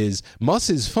that is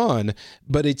Moss is fun,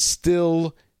 but it's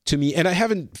still, to me, and I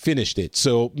haven't finished it,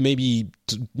 so maybe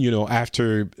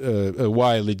after a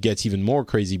while it gets even more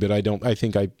crazy, but I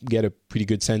think I get a pretty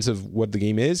good sense of what the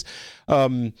game is.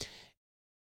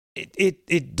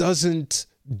 It doesn't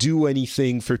do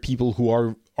anything for people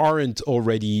who aren't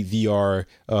already VR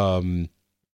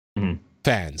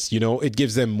fans. It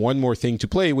gives them one more thing to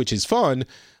play, which is fun,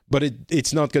 but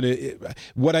it's not going to...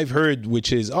 What I've heard,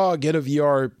 which is, get a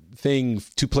VR thing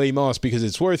to play Moss because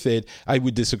it's worth it, I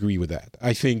would disagree with that.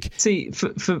 I think... See,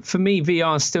 for me,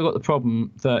 VR's still got the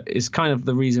problem that is kind of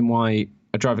the reason why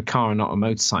I drive a car and not a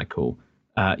motorcycle.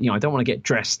 I don't want to get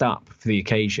dressed up for the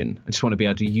occasion. I just want to be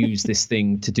able to use this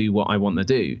thing to do what I want to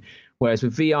do. Whereas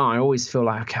with VR, I always feel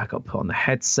like, okay, I've got to put on the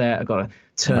headset, I've got to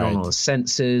turn on all the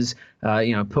sensors,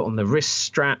 put on the wrist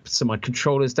strap so my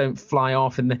controllers don't fly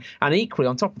off. And equally,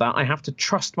 on top of that, I have to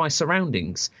trust my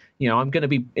surroundings. I'm going to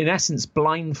be, in essence,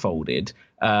 blindfolded,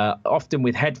 often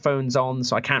with headphones on,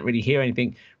 so I can't really hear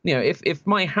anything. If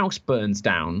my house burns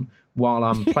down while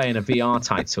I'm playing a VR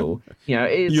title,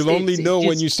 you'll only know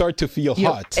when you start to feel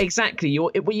hot. Exactly.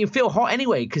 You feel hot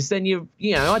anyway, because then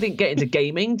I didn't get into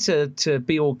gaming to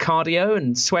be all cardio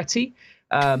and sweaty.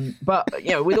 But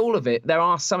with all of it, there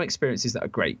are some experiences that are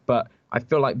great, but I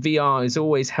feel like VR is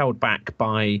always held back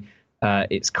by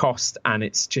its cost, and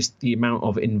it's just the amount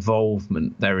of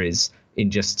involvement there is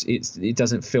in just it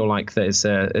doesn't feel like it's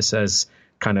as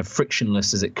kind of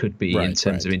frictionless as it could be in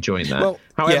terms of enjoying that. Well,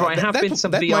 however, I have been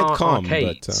some VR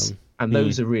arcades, and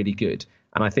those are really good.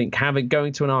 And I think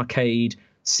going to an arcade,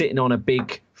 sitting on a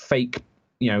big fake,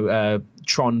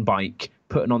 Tron bike,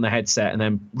 putting on the headset and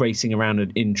then racing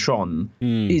around in Tron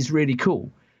is really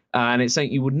cool. And it's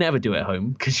something you would never do at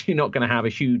home because you're not going to have a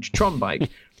huge Tron bike.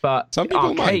 But some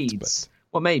people arcades,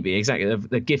 well, maybe, exactly.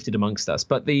 They're gifted amongst us.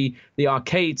 But the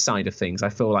arcade side of things, I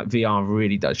feel like VR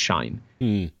really does shine.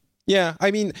 Yeah,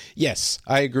 I mean, yes,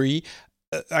 I agree.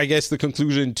 I guess the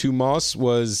conclusion to Moss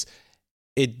was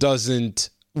it doesn't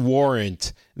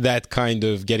warrant that kind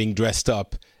of getting dressed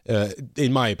up,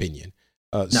 in my opinion.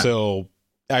 No. So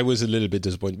I was a little bit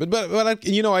disappointed. But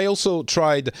I also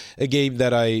tried a game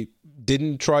that I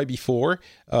didn't try before.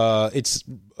 It's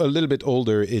a little bit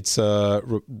older. It's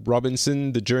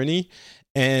Robinson: The Journey.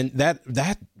 And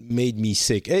that made me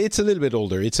sick. It's a little bit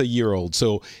older. It's a year old,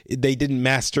 so they didn't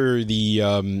master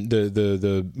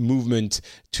the movement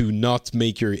to not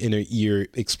make your inner ear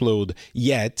explode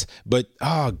yet. But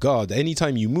God,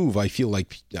 anytime you move, I feel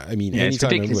like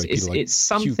anytime it's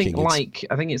something puking.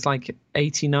 I think it's like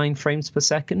 89 frames per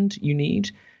second you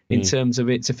need in terms of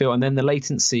it to feel, and then the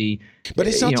latency. But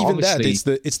it's not even that.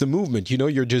 It's the movement.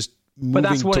 You're just moving. But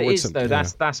that's what it is, something. though. Yeah.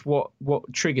 That's what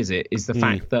triggers it is the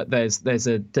fact that there's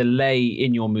a delay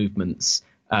in your movements.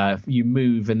 You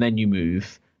move and then you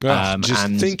move.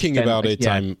 Just thinking about it,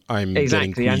 I'm exactly.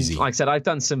 getting queasy. And like I said, I've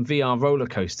done some VR roller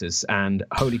coasters, and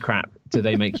holy crap, do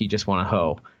they make you just want to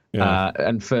hurl? Yeah.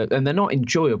 And they're not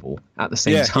enjoyable at the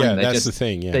same time. Yeah, that's the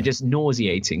thing. Yeah. They're just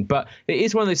nauseating. But it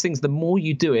is one of those things. The more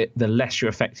you do it, the less you're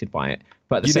affected by it.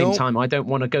 But at the same time, I don't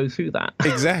want to go through that.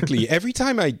 Exactly. Every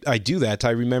time I do that,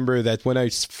 I remember that when I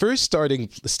first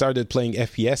started playing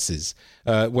FPSs,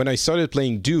 when I started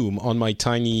playing Doom on my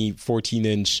tiny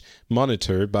 14-inch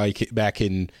monitor back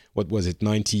in, what was it,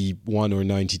 91 or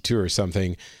 92 or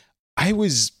something,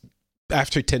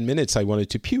 after 10 minutes, I wanted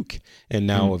to puke. And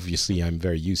now, obviously, I'm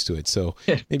very used to it. So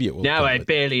maybe it will. Now I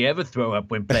barely ever throw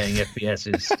up when playing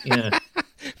FPSs. Yeah.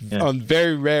 On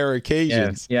very rare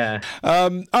occasions. Yeah.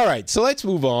 All right. So let's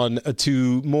move on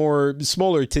to more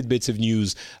smaller tidbits of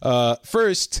news.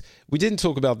 First, we didn't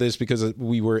talk about this because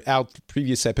we were out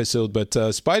previous episode,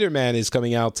 but Spider-Man is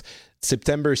coming out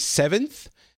September 7th.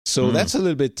 So that's a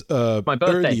little bit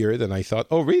earlier than I thought.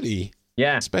 Oh, really?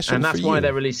 Yeah, special, and that's why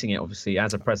they're releasing it, obviously,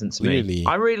 as a present to me.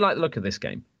 I really like the look of this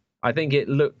game. I think it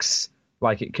looks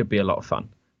like it could be a lot of fun,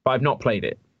 but I've not played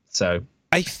it, so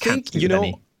I think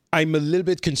I'm a little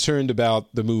bit concerned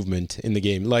about the movement in the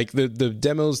game. Like the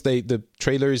demos, the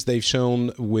trailers they've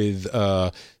shown with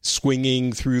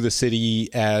swinging through the city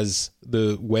as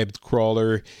the webbed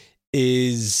crawler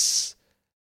is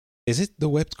it the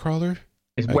webbed crawler?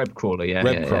 It's web crawler, yeah.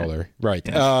 Web crawler, right.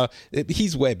 Yeah.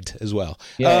 He's webbed as well.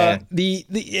 Yeah.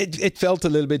 It felt a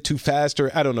little bit too fast, or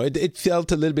I don't know. It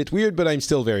felt a little bit weird, but I'm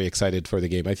still very excited for the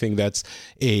game. I think that's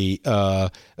a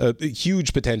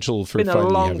huge potential for fun. It's been a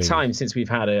long time since we've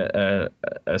had a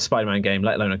Spider-Man game,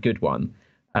 let alone a good one.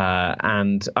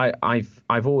 And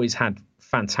I've always had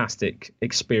fantastic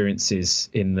experiences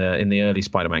in the early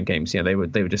Spider-Man games. They were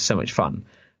just so much fun.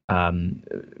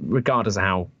 Regardless of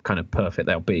how kind of perfect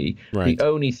they'll be. Right. The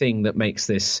only thing that makes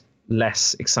this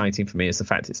less exciting for me is the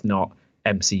fact it's not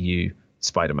MCU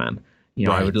Spider-Man.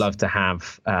 I would love to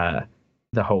have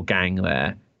the whole gang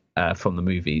there from the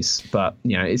movies, but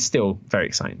it's still very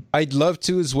exciting. I'd love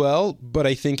to as well, but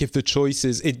I think if the choice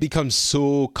is, it becomes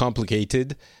so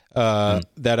complicated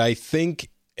that I think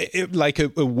like a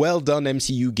well done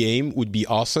MCU game would be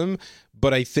awesome.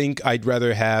 But I think I'd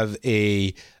rather have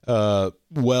a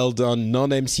well-done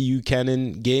non-MCU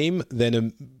canon game than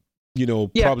a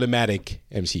problematic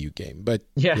MCU game. But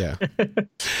yeah.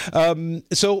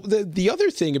 So the other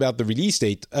thing about the release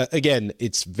date, again,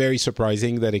 it's very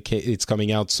surprising that it's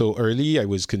coming out so early. I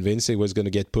was convinced it was going to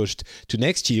get pushed to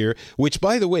next year, which,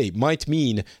 by the way, might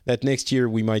mean that next year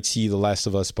we might see The Last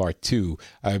of Us Part 2.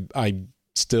 I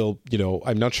still,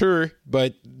 I'm not sure,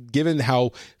 but given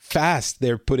how fast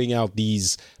they're putting out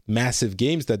these massive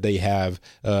games that they have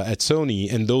at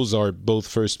Sony, and those are both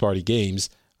first-party games,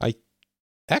 it's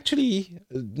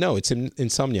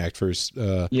Insomniac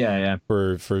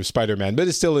for Spider-Man, but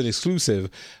it's still an exclusive.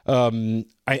 I'm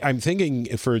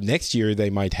thinking for next year they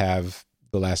might have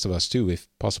The Last of Us 2, if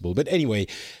possible. But anyway,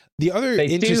 the other they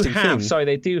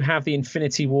do have the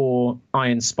Infinity War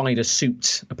Iron Spider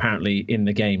suit apparently in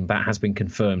the game that has been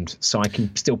confirmed, so I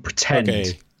can still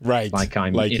pretend like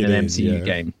I'm in an MCU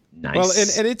game. Nice. Well,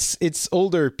 and it's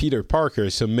older Peter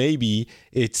Parker, so maybe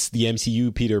it's the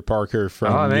MCU Peter Parker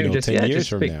from 10 years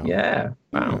from now. Yeah,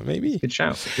 wow, maybe. Good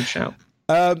shout.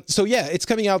 So it's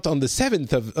coming out on the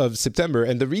 7th of September,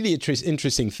 and the really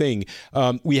interesting thing,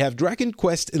 we have Dragon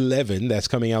Quest XI that's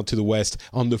coming out to the West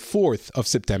on the 4th of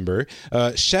September,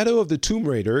 Shadow of the Tomb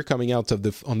Raider coming out on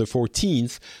the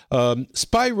 14th,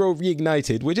 Spyro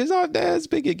Reignited, which is not as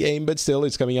big a game, but still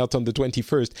it's coming out on the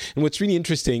 21st, and what's really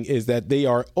interesting is that they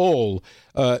are all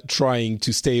trying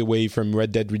to stay away from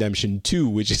Red Dead Redemption 2,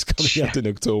 which is coming out in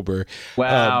October.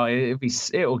 Well,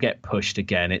 it'll get pushed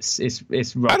again. It's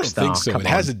Rockstar. I don't think so. It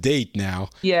has a date now.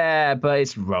 Yeah, but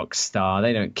it's Rockstar.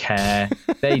 They don't care.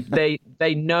 they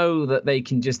know that they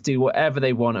can just do whatever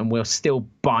they want, and we'll still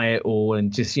buy it all.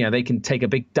 And just they can take a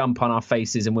big dump on our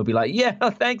faces, and we'll be like, "Yeah,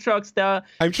 thanks, Rockstar."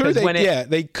 I'm sure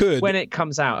they could when it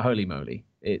comes out. Holy moly!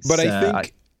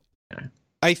 But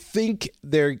I think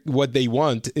what they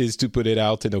want is to put it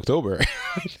out in October.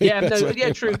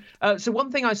 True. So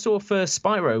one thing I saw for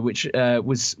Spyro, which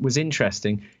was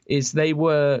interesting, is they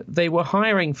were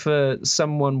hiring for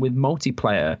someone with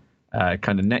multiplayer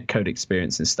kind of netcode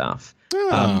experience and stuff.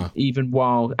 Even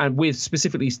while, and with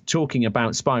specifically talking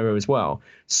about Spyro as well.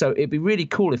 So it'd be really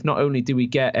cool if not only do we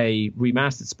get a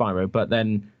remastered Spyro, but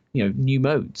then new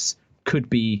modes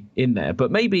could be in there. But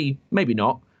maybe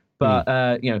not.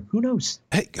 But who knows?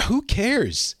 Hey, who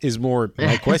cares is more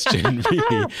my question.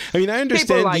 Really, I mean, I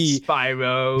understand People like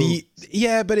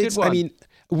Spyro. But it's. I mean,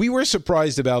 we were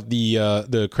surprised about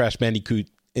the Crash Bandicoot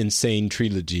Insane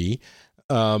trilogy,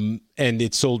 and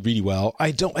it sold really well.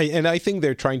 I think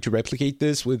they're trying to replicate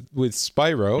this with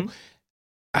Spyro.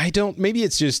 Mm-hmm. Maybe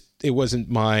it's just it wasn't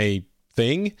my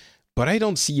thing, but I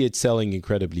don't see it selling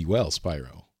incredibly well,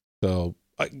 Spyro. So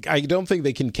I don't think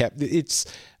they can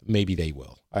it's. Maybe they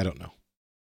will. I don't know.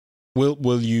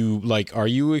 Will you are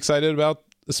you excited about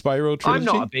the Spyro trilogy? I'm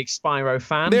not a big Spyro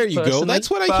fan. There you go. That's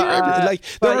what I hear.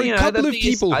 There are a couple of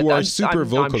people who are super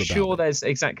vocal about it.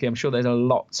 I'm sure there's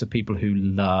lots of people who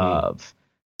love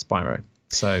Spyro.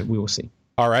 So we will see.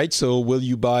 All right. So will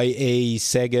you buy a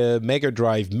Sega Mega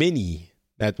Drive Mini?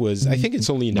 That was, I think it's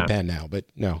only in Japan now, but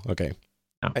no. Okay.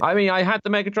 No. I mean, I had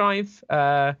the Mega Drive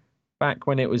back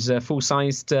when it was a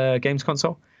full-sized games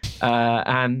console.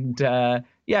 It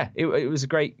was a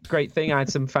great thing. I had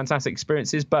some fantastic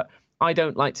experiences, but I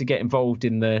don't like to get involved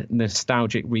in the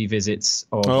nostalgic revisits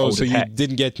of older so tech. You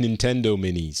didn't get Nintendo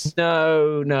Minis?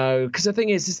 No, because the thing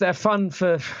is they're fun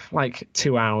for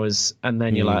 2 hours, and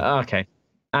then you're like, oh, okay,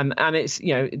 and it's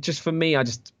just for me, I'd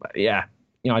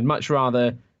much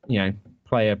rather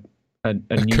play a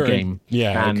new game,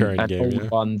 a current game,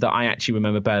 one that I actually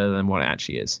remember better than what it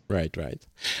actually is. Right.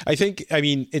 I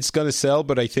mean, it's going to sell,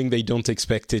 but I think they don't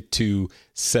expect it to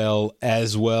sell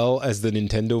as well as the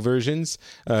Nintendo versions,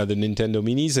 the Nintendo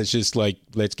Minis. It's just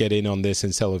let's get in on this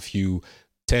and sell a few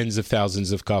tens of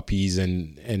thousands of copies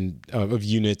and of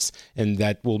units, and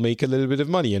that will make a little bit of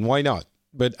money. And why not?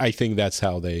 But I think that's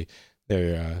how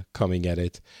they're coming at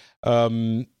it.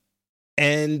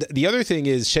 And the other thing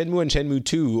is Shenmue and Shenmue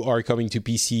 2 are coming to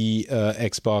PC,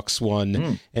 Xbox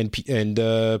One, and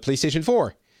PlayStation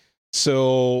 4.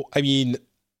 So, I mean,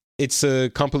 it's a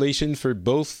compilation for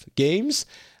both games.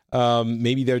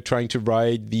 Maybe they're trying to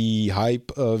ride the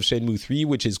hype of Shenmue 3,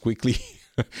 which is quickly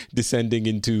descending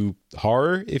into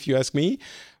horror, if you ask me.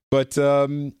 But,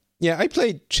 I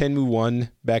played Shenmue 1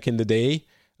 back in the day.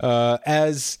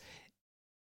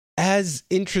 As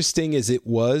interesting as it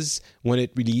was when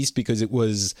it released, because it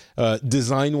was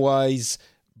design-wise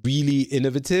really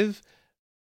innovative,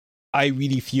 I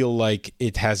really feel like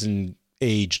it hasn't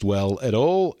aged well at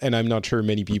all, and I'm not sure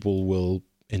many people will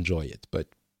enjoy it. But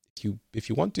if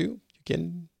you want to, you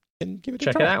can give it a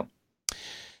try. Check it out.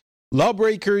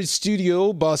 Lawbreakers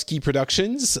studio, Boss Key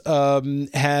Productions,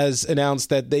 has announced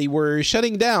that they were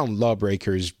shutting down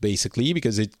Lawbreakers, basically,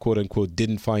 because it, quote-unquote,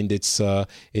 didn't find its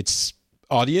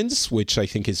audience, which I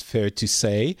think is fair to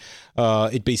say.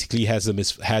 It basically has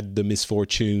had the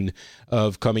misfortune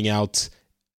of coming out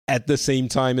at the same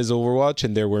time as Overwatch,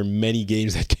 and there were many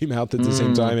games that came out at the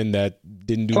same time and that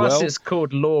didn't do well. Plus, it's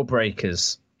called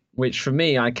Lawbreakers, which for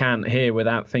me, I can't hear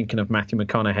without thinking of Matthew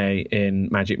McConaughey in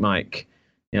Magic Mike.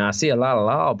 I see a lot of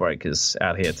lawbreakers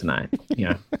out here tonight.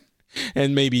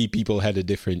 And maybe people had a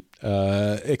different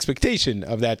expectation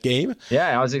of that game.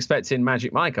 Yeah, I was expecting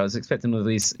Magic Mike. I was expecting all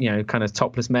these, kind of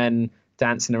topless men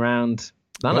dancing around.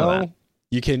 None of that.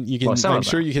 You can. I'm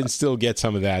sure you can still get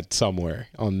some of that somewhere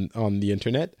on the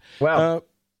internet. Well,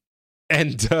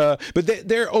 but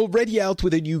they're already out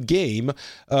with a new game,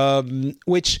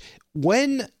 which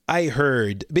when I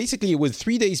heard, basically it was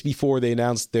 3 days before they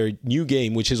announced their new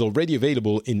game, which is already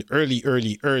available in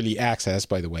early access,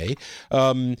 by the way.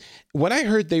 When I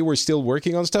heard they were still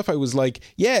working on stuff, I was like,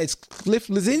 yeah, it's Cliff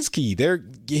Lesinski.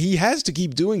 He has to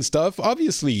keep doing stuff,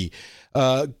 obviously.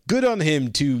 Good on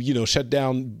him to, shut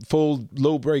down full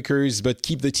Lawbreakers, but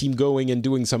keep the team going and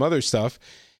doing some other stuff.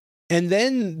 And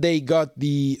then they got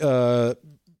the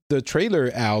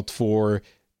trailer out for,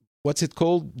 what's it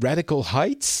called? Radical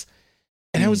Heights?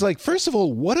 And I was like, first of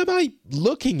all, what am I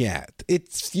looking at? It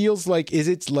feels like, is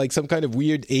it like some kind of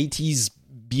weird 80s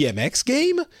BMX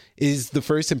game? Is the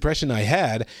first impression I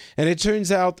had. And it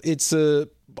turns out it's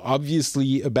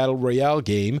obviously a battle royale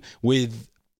game with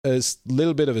a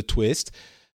little bit of a twist.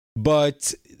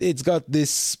 But it's got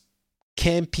this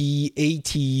campy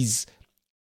 80s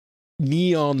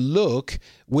neon look,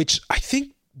 which I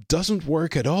think doesn't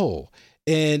work at all.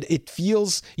 And it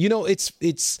feels,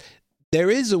 there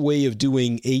is a way of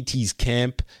doing 80s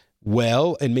camp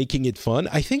well and making it fun.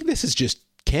 I think this is just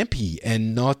campy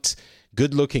and not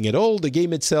good looking at all. The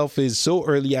game itself is so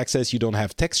early access, you don't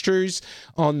have textures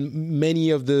on many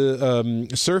of the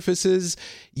surfaces.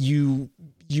 You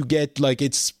get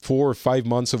it's 4 or 5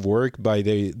 months of work by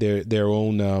their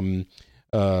own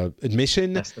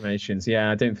admission. Estimations.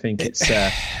 Yeah, I don't think it's...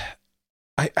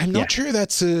 I'm not sure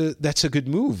that's a good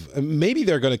move. Maybe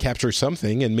they're going to capture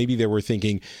something, and maybe they were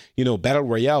thinking, Battle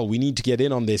Royale, we need to get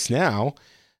in on this now.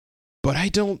 But I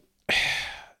don't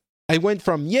I went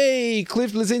from yay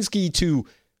Cliff Bleszinski to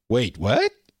wait,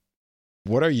 what?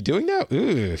 What are you doing now?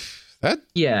 Ugh, that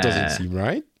doesn't seem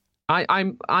right.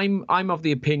 I'm of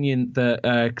the opinion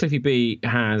that Cliffy B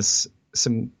has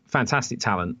some fantastic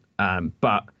talent,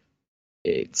 but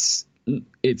it's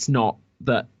not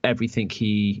that everything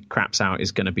he craps out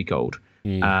is going to be gold.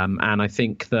 And I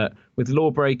think that with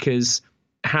Lawbreakers,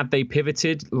 had they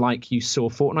pivoted like you saw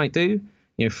Fortnite do,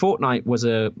 Fortnite was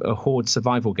a horde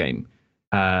survival game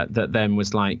that then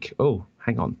was like, oh,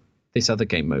 hang on, this other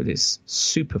game mode is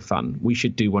super fun. We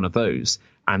should do one of those.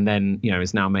 And then,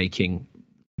 is now making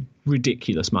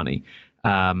ridiculous money.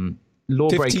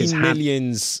 Lawbreakers 15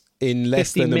 millions in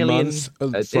less than a month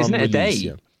from isn't it, a day?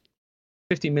 Yeah.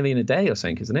 50 million a day, I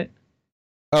think, isn't it?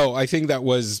 Oh, I think that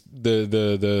was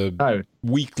the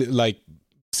weekly, like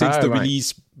since the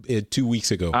release 2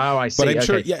 weeks ago. Oh, I see. But I'm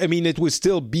sure. Yeah, I mean, it was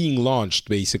still being launched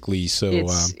basically. So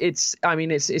it's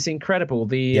incredible.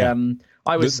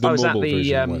 I was at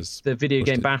the Video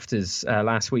Game BAFTAs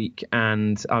last week,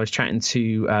 and I was chatting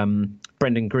to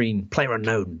Brendan Green,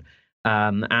 PlayerUnknown,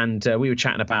 and we were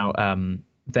chatting about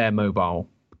their mobile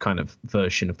kind of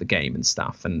version of the game and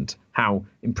stuff, and how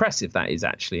impressive that is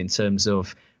actually in terms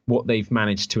of what they've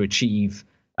managed to achieve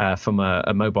from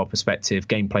a mobile perspective,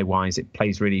 gameplay wise. It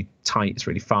plays really tight, it's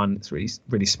really fun, it's really,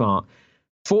 really smart.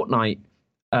 Fortnite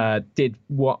did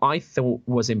what I thought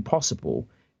was impossible,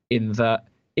 in that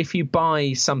if you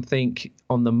buy something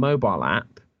on the mobile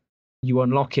app, you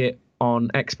unlock it on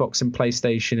Xbox and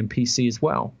PlayStation and PC as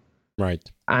well. Right.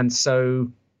 And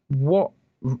so what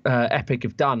Epic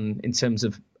have done in terms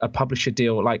of a publisher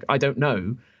deal, like, I don't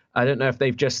know if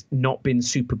they've just not been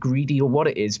super greedy or what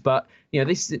it is, but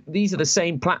these are the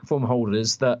same platform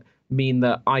holders that mean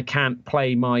that I can't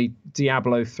play my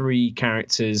Diablo 3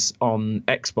 characters on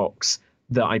Xbox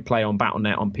that I play on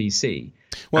Battle.net on PC.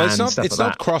 Well, it's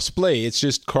not cross-play, it's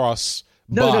just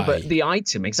cross-buy. No, but the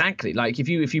item, exactly. Like if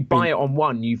you buy it on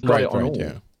one, you've got it on all.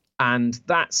 Yeah. And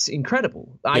that's incredible.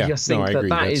 I just think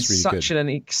that is really such an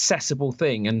accessible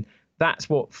thing. And that's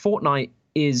what Fortnite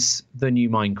is, the new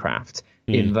Minecraft,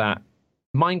 in that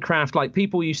Minecraft, like,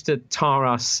 people used to tar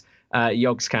us,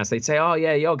 Yogscast. They'd say, oh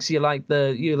yeah, Yogs, you're like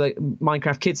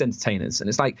Minecraft kids entertainers. And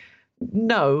it's like,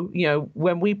 no,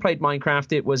 when we played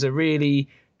Minecraft, it was a really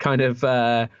kind of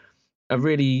a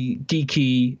really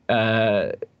geeky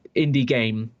indie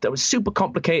game that was super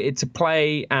complicated to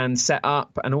play and set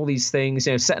up and all these things.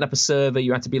 Setting up a server,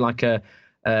 you had to be like a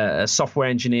software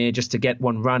engineer just to get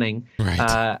one running.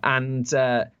 Right. And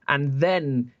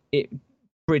then it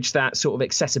bridged that sort of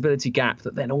accessibility gap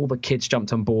that then all the kids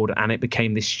jumped on board and it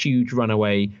became this huge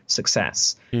runaway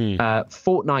success.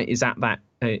 Fortnite is at that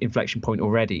inflection point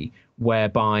already,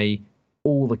 whereby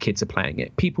all the kids are playing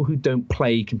it. People who don't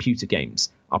play computer games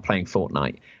are playing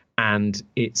Fortnite, and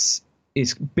it's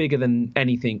bigger than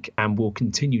anything and will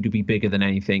continue to be bigger than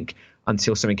anything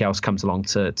until something else comes along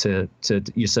to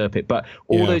usurp it. But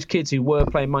all those kids who were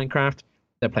playing Minecraft,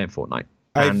 they're playing Fortnite,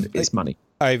 and it's money.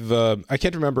 I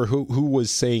can't remember who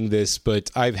was saying this, but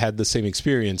I've had the same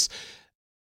experience.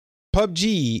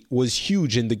 PUBG was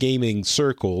huge in the gaming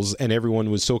circles and everyone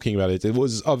was talking about it. It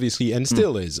was obviously, and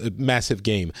still is, a massive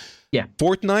game. Yeah.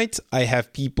 Fortnite, I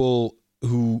have people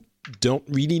who don't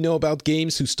really know about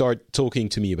games who start talking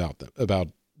to me about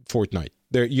Fortnite.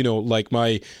 They're, like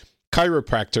my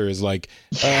chiropractor is like,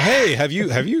 hey, have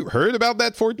you heard about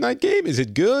that Fortnite game? Is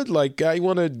it good? Like, I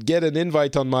want to get an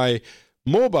invite on my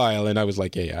mobile. And I was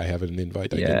like, hey, I have an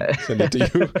invite. I can send it to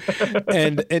you.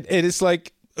 and it's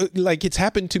like it's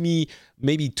happened to me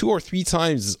maybe 2 or 3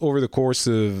 times over the course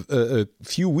of a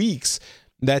few weeks,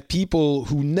 that people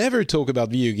who never talk about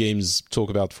video games talk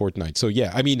about Fortnite. So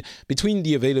yeah, I mean, between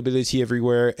the availability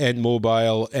everywhere and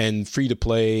mobile and free to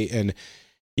play, and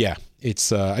yeah,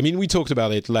 it's we talked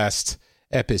about it last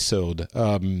episode.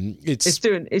 It's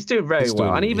doing very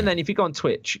well. And even then, if you go on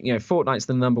Twitch, Fortnite's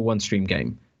the #1 stream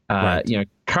game. Right.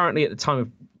 Currently at the time of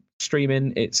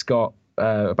streaming, it's got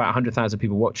about 100,000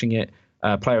 people watching it.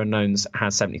 PlayerUnknown's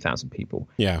has 70,000 people.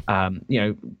 Yeah.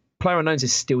 PlayerUnknown's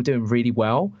is still doing really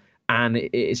well. And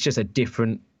it's just a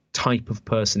different type of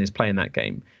person is playing that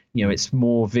game. It's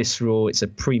more visceral. It's a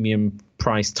premium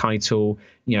price title.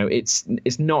 It's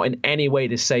not in any way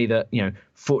to say that,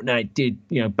 Fortnite did,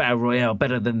 Battle Royale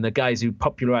better than the guys who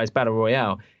popularized Battle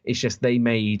Royale. It's just they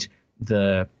made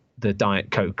the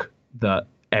Diet Coke that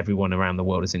everyone around the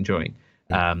world is enjoying.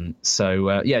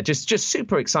 Just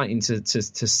super exciting to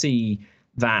see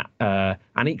that.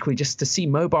 And equally just to see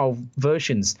mobile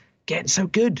versions getting so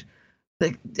good.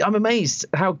 I'm amazed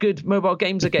how good mobile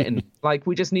games are getting. Like,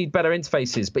 we just need better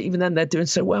interfaces, but even then they're doing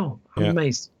so well. I'm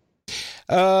amazed.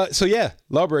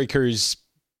 Lawbreakers,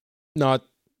 not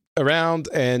around,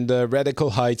 and Radical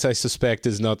Heights, I suspect,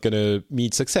 is not going to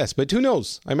meet success. But who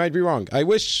knows? I might be wrong. I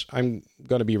wish I'm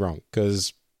going to be wrong,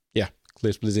 because, yeah,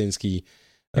 Cliff Bleszinski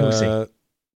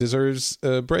deserves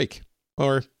a break,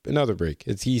 or another break.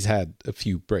 He's had a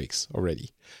few breaks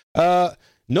already.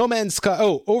 No Man's Sky.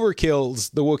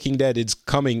 Overkill's The Walking Dead is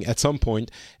coming at some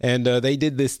point, and they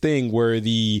did this thing where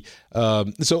so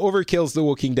Overkill's The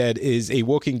Walking Dead is a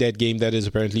Walking Dead game that is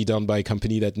apparently done by a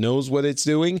company that knows what it's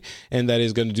doing and that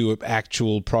is going to do an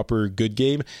actual proper good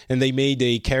game. And they made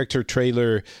a character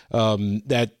trailer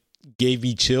that gave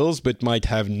me chills, but might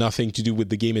have nothing to do with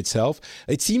the game itself.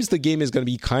 It seems the game is going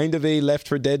to be kind of a Left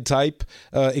 4 Dead type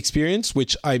experience,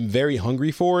 which I'm very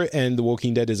hungry for, and The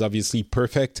Walking Dead is obviously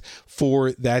perfect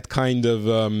for that kind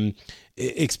of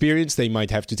experience. They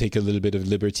might have to take a little bit of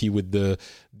liberty with the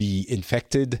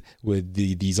infected, with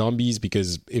the zombies,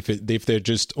 because if they're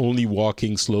just only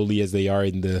walking slowly as they are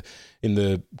in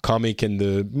the comic and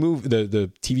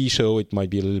the TV show, it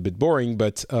might be a little bit boring.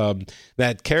 But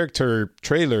that character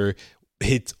trailer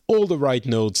hit all the right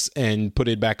notes and put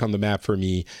it back on the map for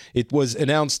me. It was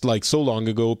announced like so long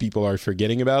ago, people are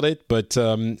forgetting about it, but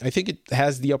I think it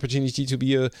has the opportunity to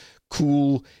be a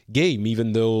cool game,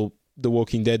 even though The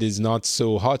Walking Dead is not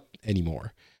so hot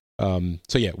anymore.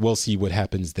 So yeah, we'll see what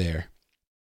happens there.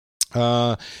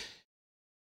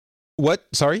 What?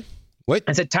 Sorry? What?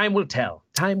 I said time will tell.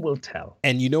 Time will tell.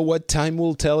 And you know what time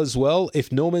will tell as well?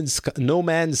 If No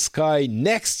Man's Sky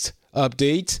next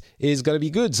update is going to be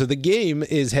good. So the game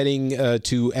is heading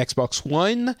to Xbox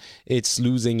One. It's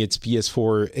losing its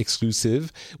PS4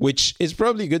 exclusive, which is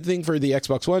probably a good thing for the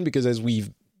Xbox One, because as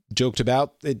we've joked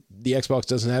about it, the Xbox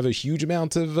doesn't have a huge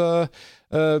amount of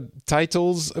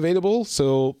titles available,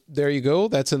 so there you go,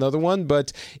 that's another one.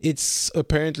 But it's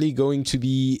apparently going to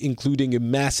be including a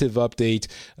massive update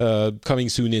coming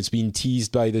soon. It's been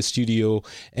teased by the studio,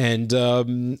 and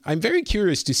I'm very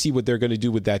curious to see what they're going to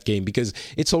do with that game, because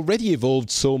it's already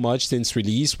evolved so much since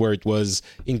release, where it was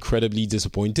incredibly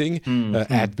disappointing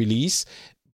at release.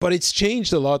 But it's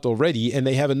changed a lot already, and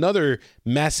they have another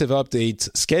massive update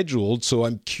scheduled. So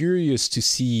I'm curious to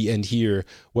see and hear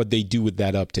what they do with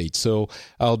that update. So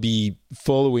I'll be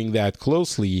following that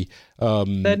closely.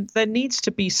 There needs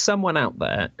to be someone out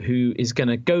there who is going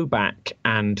to go back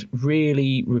and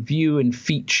really review and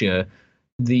feature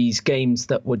these games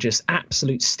that were just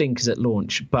absolute stinkers at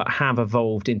launch, but have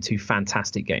evolved into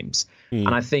fantastic games. And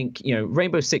I think,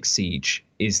 Rainbow Six Siege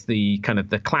is the kind of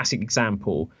the classic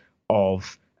example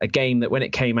of a game that when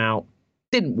it came out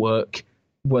didn't work,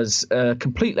 was a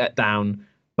complete letdown,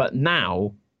 but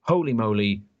now, holy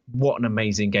moly, what an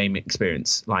amazing game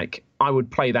experience. Like, I would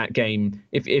play that game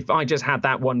if I just had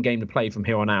that one game to play from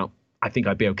here on out. I think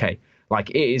I'd be okay.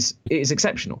 Like, it is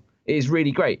exceptional. It is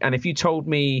really great. And if you told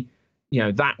me,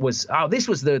 that was, this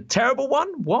was the terrible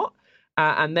one, what?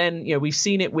 And then, we've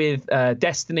seen it with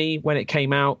Destiny when it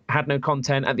came out, had no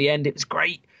content. At the end, it was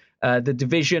great. The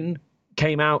Division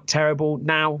came out terrible.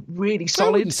 Now really solid.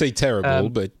 I wouldn't say terrible,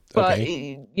 but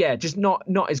okay. Just not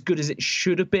as good as it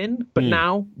should have been. But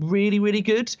now really, really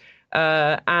good.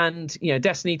 And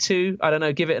Destiny 2. I don't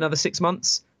know. Give it another 6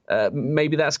 months.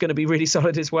 Maybe that's going to be really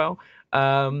solid as well.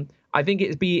 I think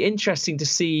it'd be interesting to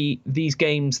see these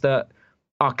games that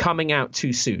are coming out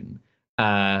too soon,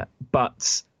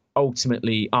 but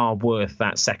ultimately are worth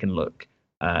that second look.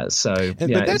 But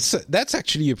that's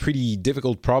actually a pretty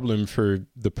difficult problem for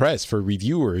the press, for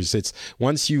reviewers. It's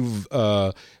once you've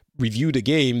reviewed a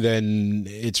game, then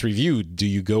it's reviewed. Do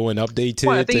you go and update it?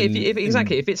 Well, I think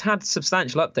if it's had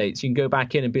substantial updates, you can go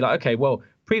back in and be like, okay, well,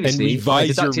 previously I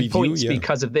deducted points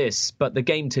because of this, but the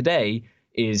game today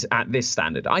is at this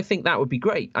standard. I think that would be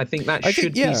great. I think that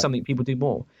should be something people do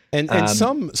more. And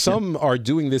some are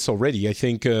doing this already. I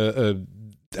think.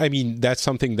 I mean, that's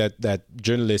something that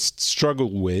journalists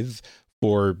struggle with,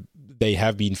 or they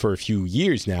have been for a few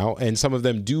years now. And some of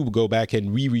them do go back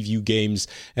and re-review games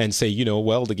and say,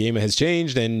 well, the game has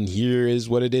changed and here is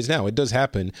what it is now. It does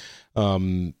happen.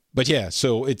 But yeah,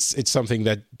 so it's something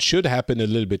that should happen a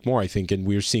little bit more, I think. And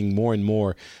we're seeing more and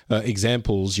more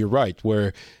examples, you're right,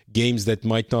 where games that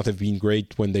might not have been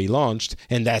great when they launched,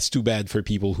 and that's too bad for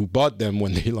people who bought them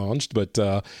when they launched, but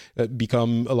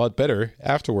become a lot better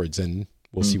afterwards. And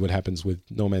we'll see what happens with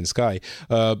No Man's Sky.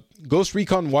 Ghost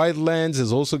Recon Wildlands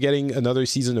is also getting another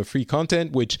season of free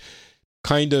content, which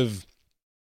kind of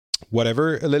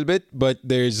whatever a little bit, but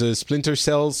there's a Splinter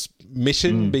Cell's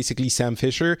mission, basically Sam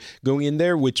Fisher going in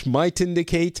there, which might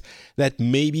indicate that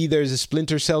maybe there's a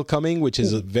Splinter Cell coming, which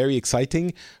is very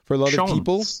exciting for a lot of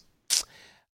people.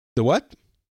 The what?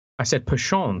 I said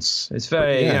perchance. It's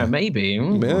very, maybe.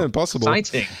 Possible.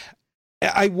 Exciting.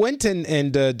 I went and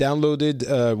downloaded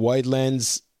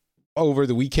Wildlands over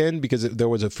the weekend because there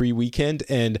was a free weekend,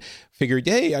 and figured,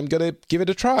 hey, I'm gonna give it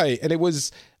a try, and it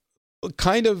was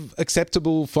kind of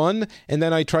acceptable fun. And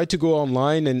then I tried to go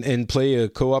online and play a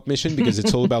co-op mission because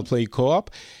it's all about playing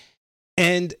co-op,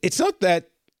 and it's not that,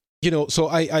 so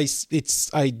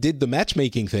I did the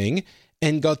matchmaking thing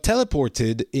and got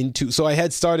teleported into, so I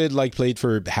had started, played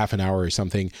for half an hour or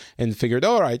something, and figured,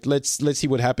 all right, let's see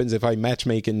what happens if I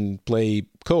matchmake and play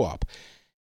co-op.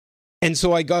 And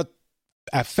so I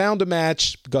found a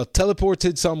match, got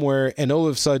teleported somewhere, and all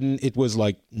of a sudden it was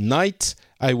night.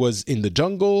 I was in the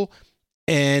jungle,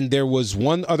 and there was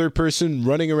one other person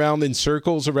running around in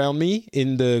circles around me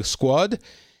in the squad.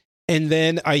 And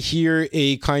then I hear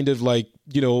a kind of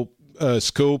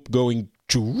scope going,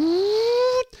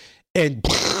 and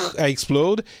I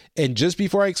explode. And just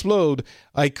before I explode,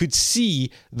 I could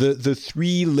see the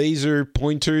 3 laser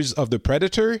pointers of the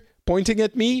Predator pointing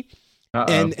at me.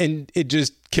 Uh-oh. And it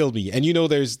just killed me. And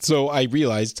so I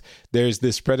realized there's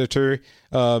this Predator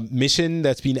mission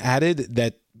that's been added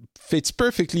that fits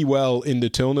perfectly well in the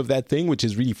tone of that thing, which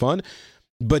is really fun.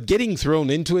 But getting thrown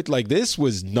into it like this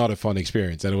was not a fun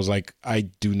experience. And it was I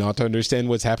do not understand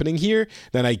what's happening here.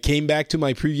 Then I came back to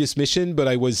my previous mission, but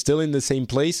I was still in the same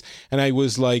place. And I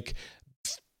was 10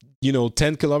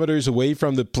 kilometers away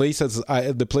from the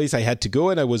place I had to go,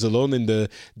 and I was alone in the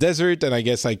desert. And I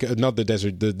guess not the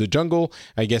desert, the jungle.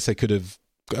 I guess I could have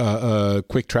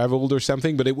quick traveled or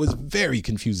something, but it was very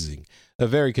confusing, a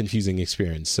very confusing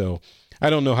experience. So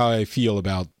I don't know how I feel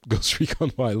about Ghost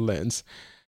Recon Wildlands.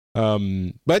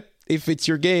 But if it's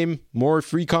your game, more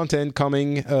free content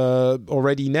coming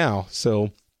already now.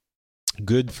 So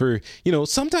good for,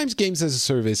 sometimes games as a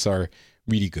service are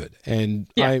really good, and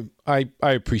yeah. I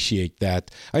appreciate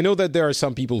that. I know that there are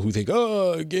some people who think,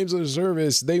 oh, games as a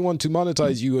service, they want to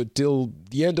monetize you until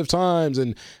the end of times,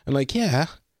 and I'm yeah,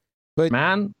 but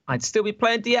man, I'd still be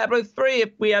playing Diablo 3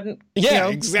 if we hadn't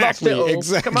exactly lost it all.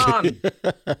 Exactly. Come on.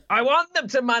 I want them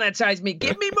to monetize me.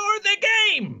 Give me more of the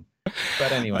game.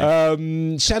 But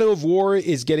anyway, Shadow of War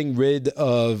is getting rid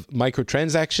of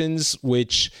microtransactions,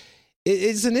 which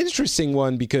is an interesting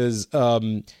one because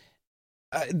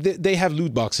they have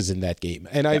loot boxes in that game.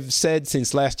 And I've said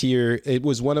since last year, it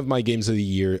was one of my games of the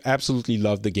year. Absolutely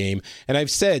loved the game. And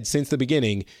I've said since the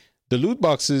beginning, the loot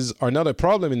boxes are not a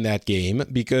problem in that game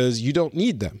because you don't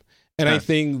need them. And I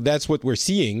think that's what we're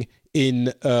seeing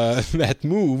in that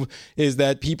move, is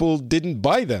that people didn't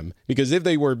buy them, because if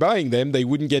they were buying them, they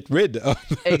wouldn't get rid of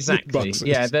exactly. loot boxes.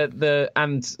 Yeah,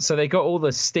 and so they got all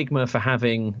the stigma for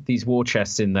having these war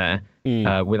chests in there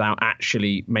without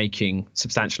actually making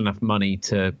substantial enough money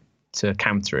to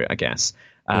counter it, I guess.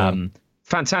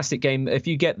 Fantastic game. If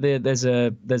you get there's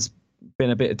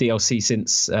been a bit of DLC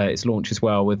since its launch as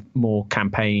well, with more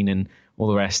campaign and all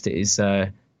the rest. It is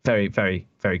very, very,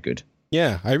 very good.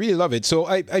 Yeah, I really love it.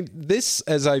 So this,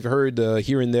 as I've heard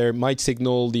here and there, might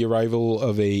signal the arrival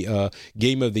of a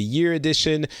Game of the Year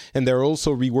edition. And they're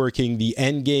also reworking the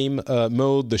Endgame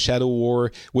mode, the Shadow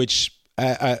War, which,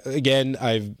 again,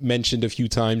 I've mentioned a few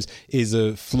times, is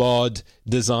a flawed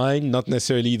design. Not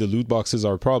necessarily the loot boxes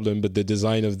are a problem, but the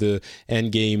design of the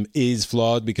Endgame is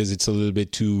flawed because it's a little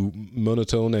bit too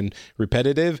monotone and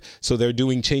repetitive. So they're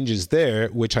doing changes there,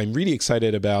 which I'm really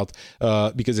excited about,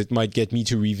 because it might get me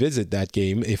to revisit that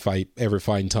game if I ever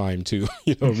find time to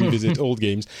revisit old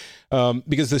games.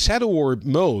 Because the Shadow War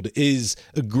mode is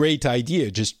a great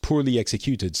idea, just poorly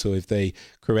executed. So if they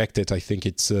correct it, I think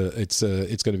it's going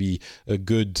to be a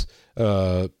good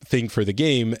thing for the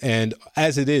game. And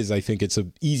as it is, I think it's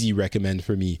an easy recommend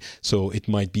for me. So it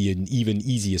might be an even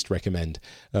easiest recommend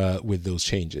with those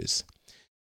changes.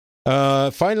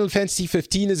 Final Fantasy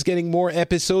 15 is getting more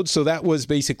episodes, so that was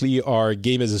basically our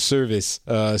game as a service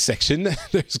section.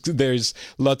 There's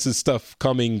lots of stuff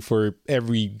coming for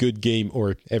every good game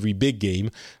or every big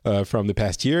game from the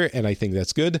past year, and I think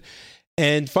that's good.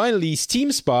 And finally,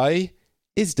 Steam Spy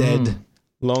is dead.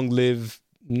 Long live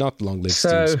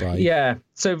Steam Spy. Yeah,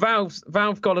 so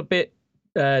Valve got a bit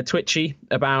twitchy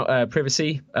about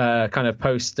privacy, kind of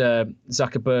post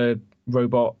Zuckerberg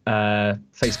robot,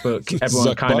 Facebook,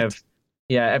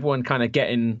 everyone kind of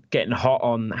getting hot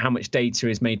on how much data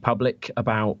is made public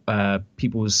about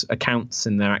people's accounts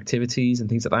and their activities and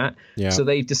things like that. Yeah. So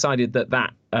they've decided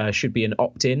that should be an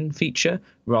opt-in feature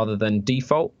rather than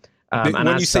default. And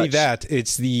when you say that,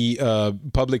 it's the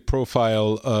public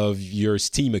profile of your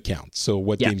Steam account. So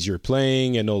what games you're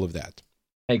playing and all of that.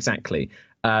 Exactly.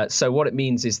 So what it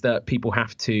means is that people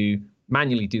have to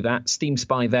manually do that. Steam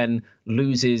Spy then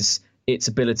loses its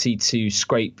ability to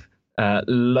scrape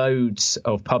loads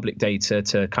of public data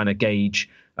to kind of gauge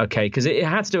okay, because it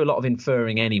had to do a lot of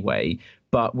inferring anyway,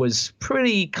 but was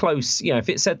pretty close. If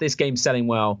it said this game's selling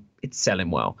well, it's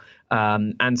selling well.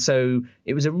 And so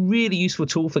it was a really useful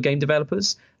tool for game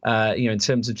developers, in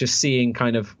terms of just seeing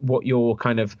kind of what your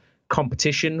kind of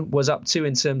competition was up to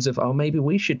in terms of, maybe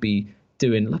we should be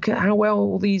doing, look at how well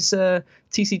all these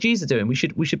TCGs are doing. We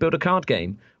should build a card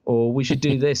game, or we should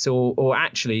do this, or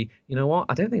actually, you know what?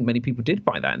 I don't think many people did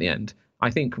buy that in the end. I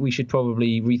think we should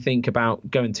probably rethink about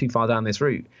going too far down this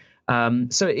route.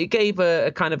 So it gave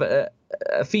a kind of a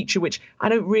feature which I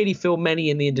don't really feel many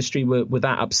in the industry were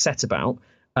that upset about.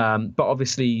 But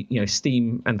obviously,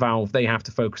 Steam and Valve, they have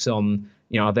to focus on,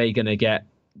 are they going to get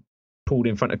pulled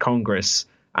in front of Congress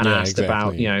and asked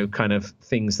about, kind of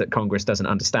things that Congress doesn't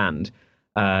understand.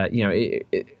 I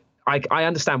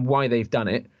understand why they've done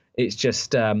it. It's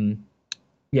just,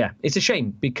 it's a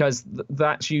shame because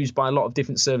that's used by a lot of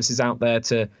different services out there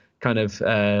to kind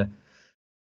of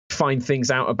find things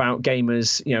out about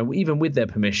gamers, even with their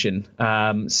permission.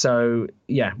 So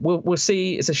yeah, we'll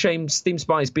see. It's a shame Steam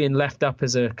Spy is being left up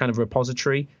as a kind of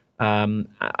repository.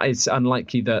 It's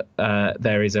unlikely that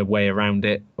there is a way around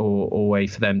it or way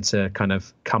for them to kind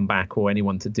of come back or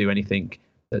anyone to do anything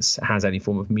that has any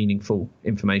form of meaningful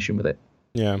information with it.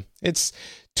 Yeah, it's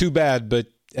too bad, but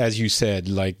as you said,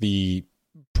 like the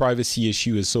privacy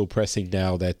issue is so pressing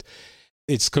now that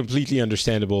it's completely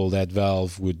understandable that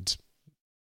Valve would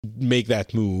make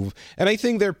that move. And I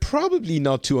think they're probably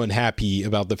not too unhappy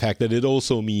about the fact that it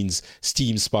also means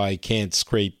Steam Spy can't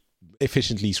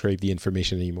efficiently scrape the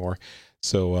information anymore.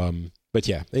 So, but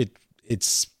yeah,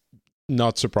 it's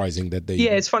not surprising that they...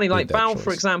 Yeah, it's funny, like Valve, choice.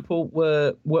 For example,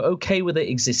 were okay with it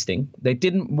existing. They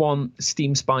didn't want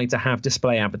Steam Spy to have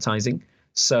display advertising.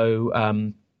 So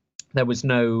there was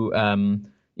no...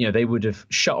 they would have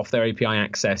shut off their API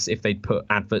access if they'd put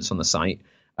adverts on the site.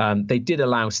 They did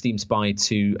allow Steam Spy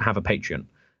to have a Patreon,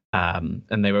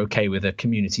 and they were okay with a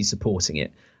community supporting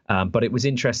it. But it was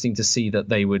interesting to see that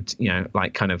they would,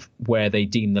 like kind of where they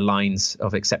deem the lines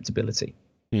of acceptability.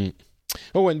 Mm.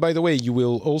 Oh, and by the way, you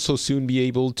will also soon be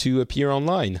able to appear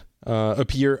offline,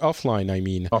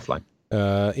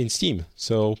 in Steam.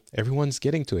 So everyone's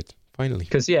getting to it. Finally.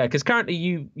 Because currently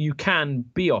you can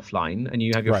be offline and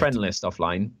you have your friend list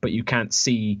offline, but you can't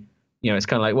see. It's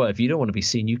kind of like, well, if you don't want to be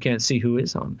seen, you can't see who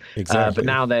is on. Exactly.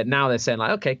 But now they're saying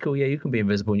like, okay, cool, yeah, you can be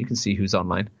invisible and you can see who's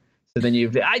online. So then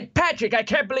Patrick, I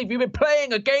can't believe you've been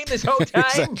playing a game this whole time.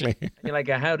 Exactly. And you're like,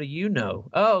 how do you know?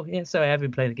 Oh, yeah, sorry, I have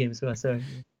been playing a game as well. Sorry.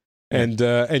 And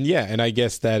I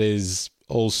guess that is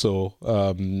also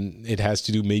it has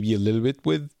to do maybe a little bit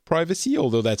with privacy,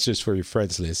 although that's just for your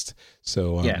friends list.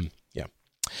 So yeah.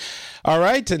 All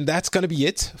right, and that's going to be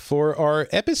it for our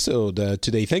episode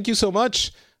today. Thank you so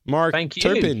much, Mark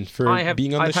Turpin, for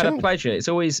being on the show. I've had a pleasure. It's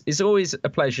always a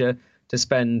pleasure to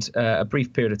spend a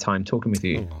brief period of time talking with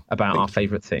you about our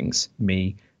favorite things,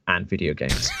 me and video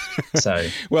games. So,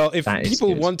 well, if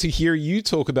people want to hear you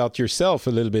talk about yourself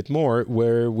a little bit more,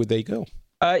 where would they go?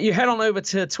 You head on over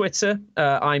to Twitter.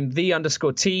 I'm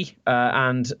 _T,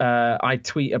 and I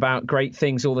tweet about great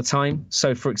things all the time.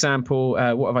 So, for example,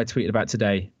 what have I tweeted about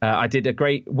today? I did a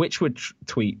great Witchwood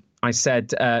tweet. I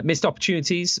said missed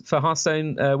opportunities for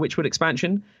Hearthstone Witchwood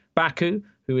expansion. Baku,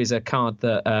 who is a card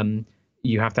that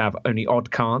you have to have only odd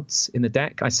cards in the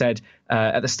deck. I said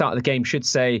at the start of the game should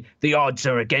say the odds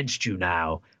are against you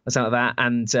now. Something like that.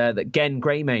 And that Gen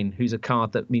Greymane, who's a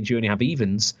card that means you only have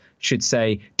evens, should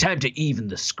say time to even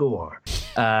the score.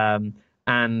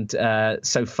 And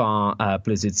so far,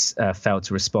 Blizzard's failed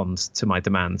to respond to my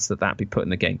demands that be put in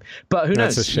the game. But who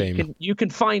knows? That's a shame. You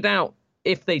can find out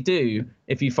if they do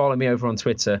if you follow me over on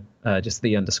Twitter, just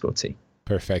the _T.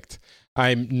 Perfect.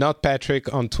 I'm Not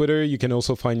Patrick on Twitter. You can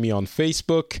also find me on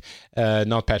Facebook,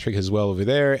 Not Patrick as well over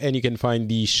there. And you can find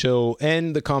the show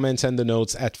and the comments and the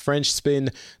notes at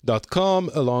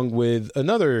FrenchSpin.com, along with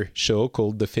another show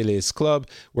called The Phileas Club,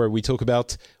 where we talk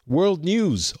about world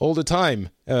news all the time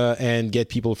and get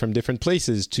people from different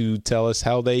places to tell us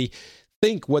how they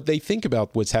think, what they think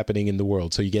about what's happening in the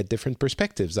world. So you get different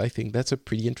perspectives. I think that's a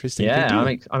pretty interesting thing to do.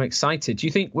 Yeah, I'm excited. Do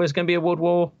you think there's going to be a World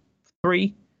War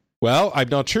III? Well, I'm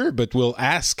not sure, but we'll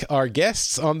ask our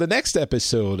guests on the next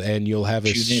episode, and you'll have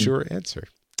a sure answer.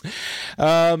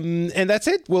 And that's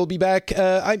it. We'll be back.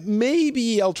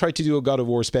 I'll try to do a God of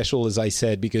War special, as I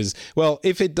said, because, well,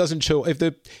 if it doesn't show, if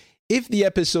the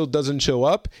episode doesn't show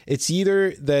up, it's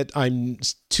either that I'm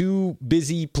too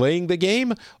busy playing the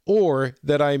game or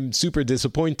that I'm super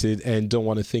disappointed and don't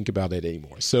want to think about it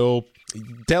anymore. So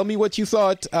tell me what you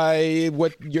thought.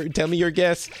 Tell me your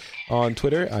guess on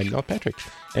Twitter. I'm Not Patrick.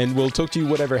 And we'll talk to you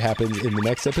whatever happens in the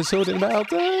next episode in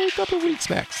about a couple of weeks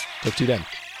max. Talk to you then.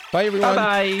 Bye, everyone.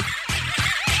 Bye-bye.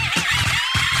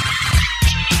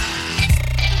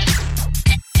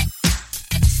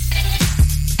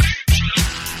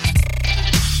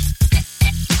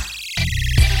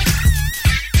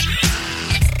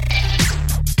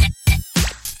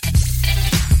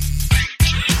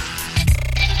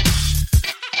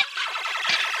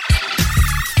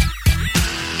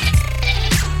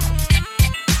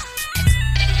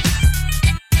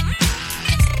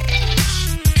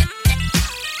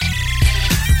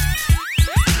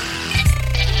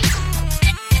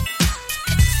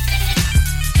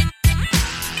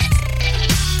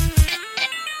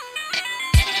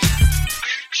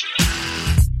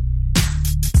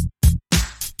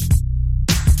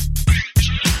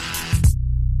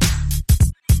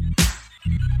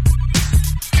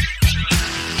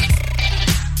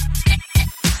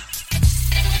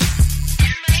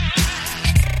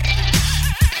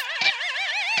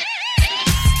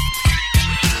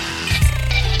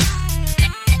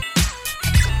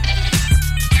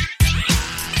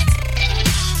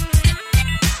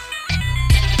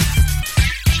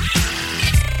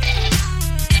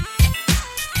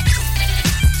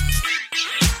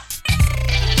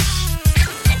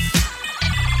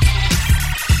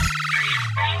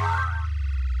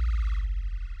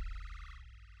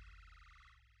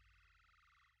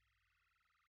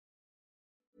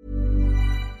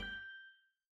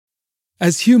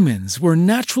 As humans, we're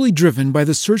naturally driven by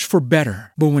the search for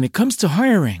better. But when it comes to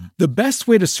hiring, the best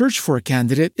way to search for a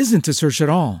candidate isn't to search at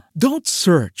all. Don't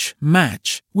search,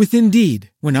 match with Indeed.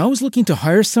 When I was looking to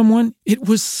hire someone, it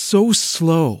was so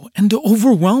slow and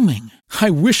overwhelming.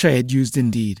 I wish I had used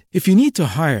Indeed. If you need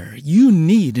to hire, you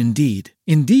need Indeed.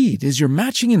 Indeed is your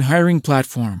matching and hiring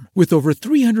platform with over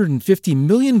 350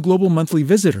 million global monthly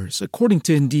visitors, according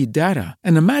to Indeed data,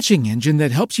 and a matching engine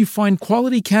that helps you find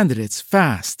quality candidates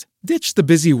fast. Ditch the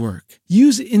busy work.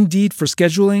 Use Indeed for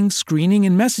scheduling, screening,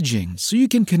 and messaging so you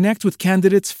can connect with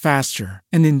candidates faster.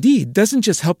 And Indeed doesn't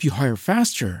just help you hire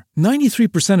faster.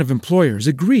 93% of employers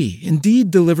agree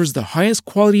Indeed delivers the highest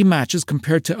quality matches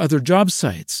compared to other job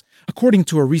sites, according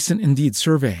to a recent Indeed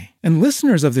survey. And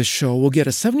listeners of this show will get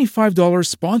a $75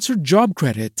 sponsored job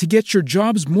credit to get your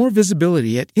jobs more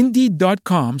visibility at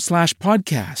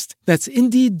Indeed.com/podcast. That's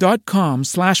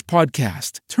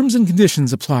Indeed.com/podcast. Terms and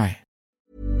conditions apply.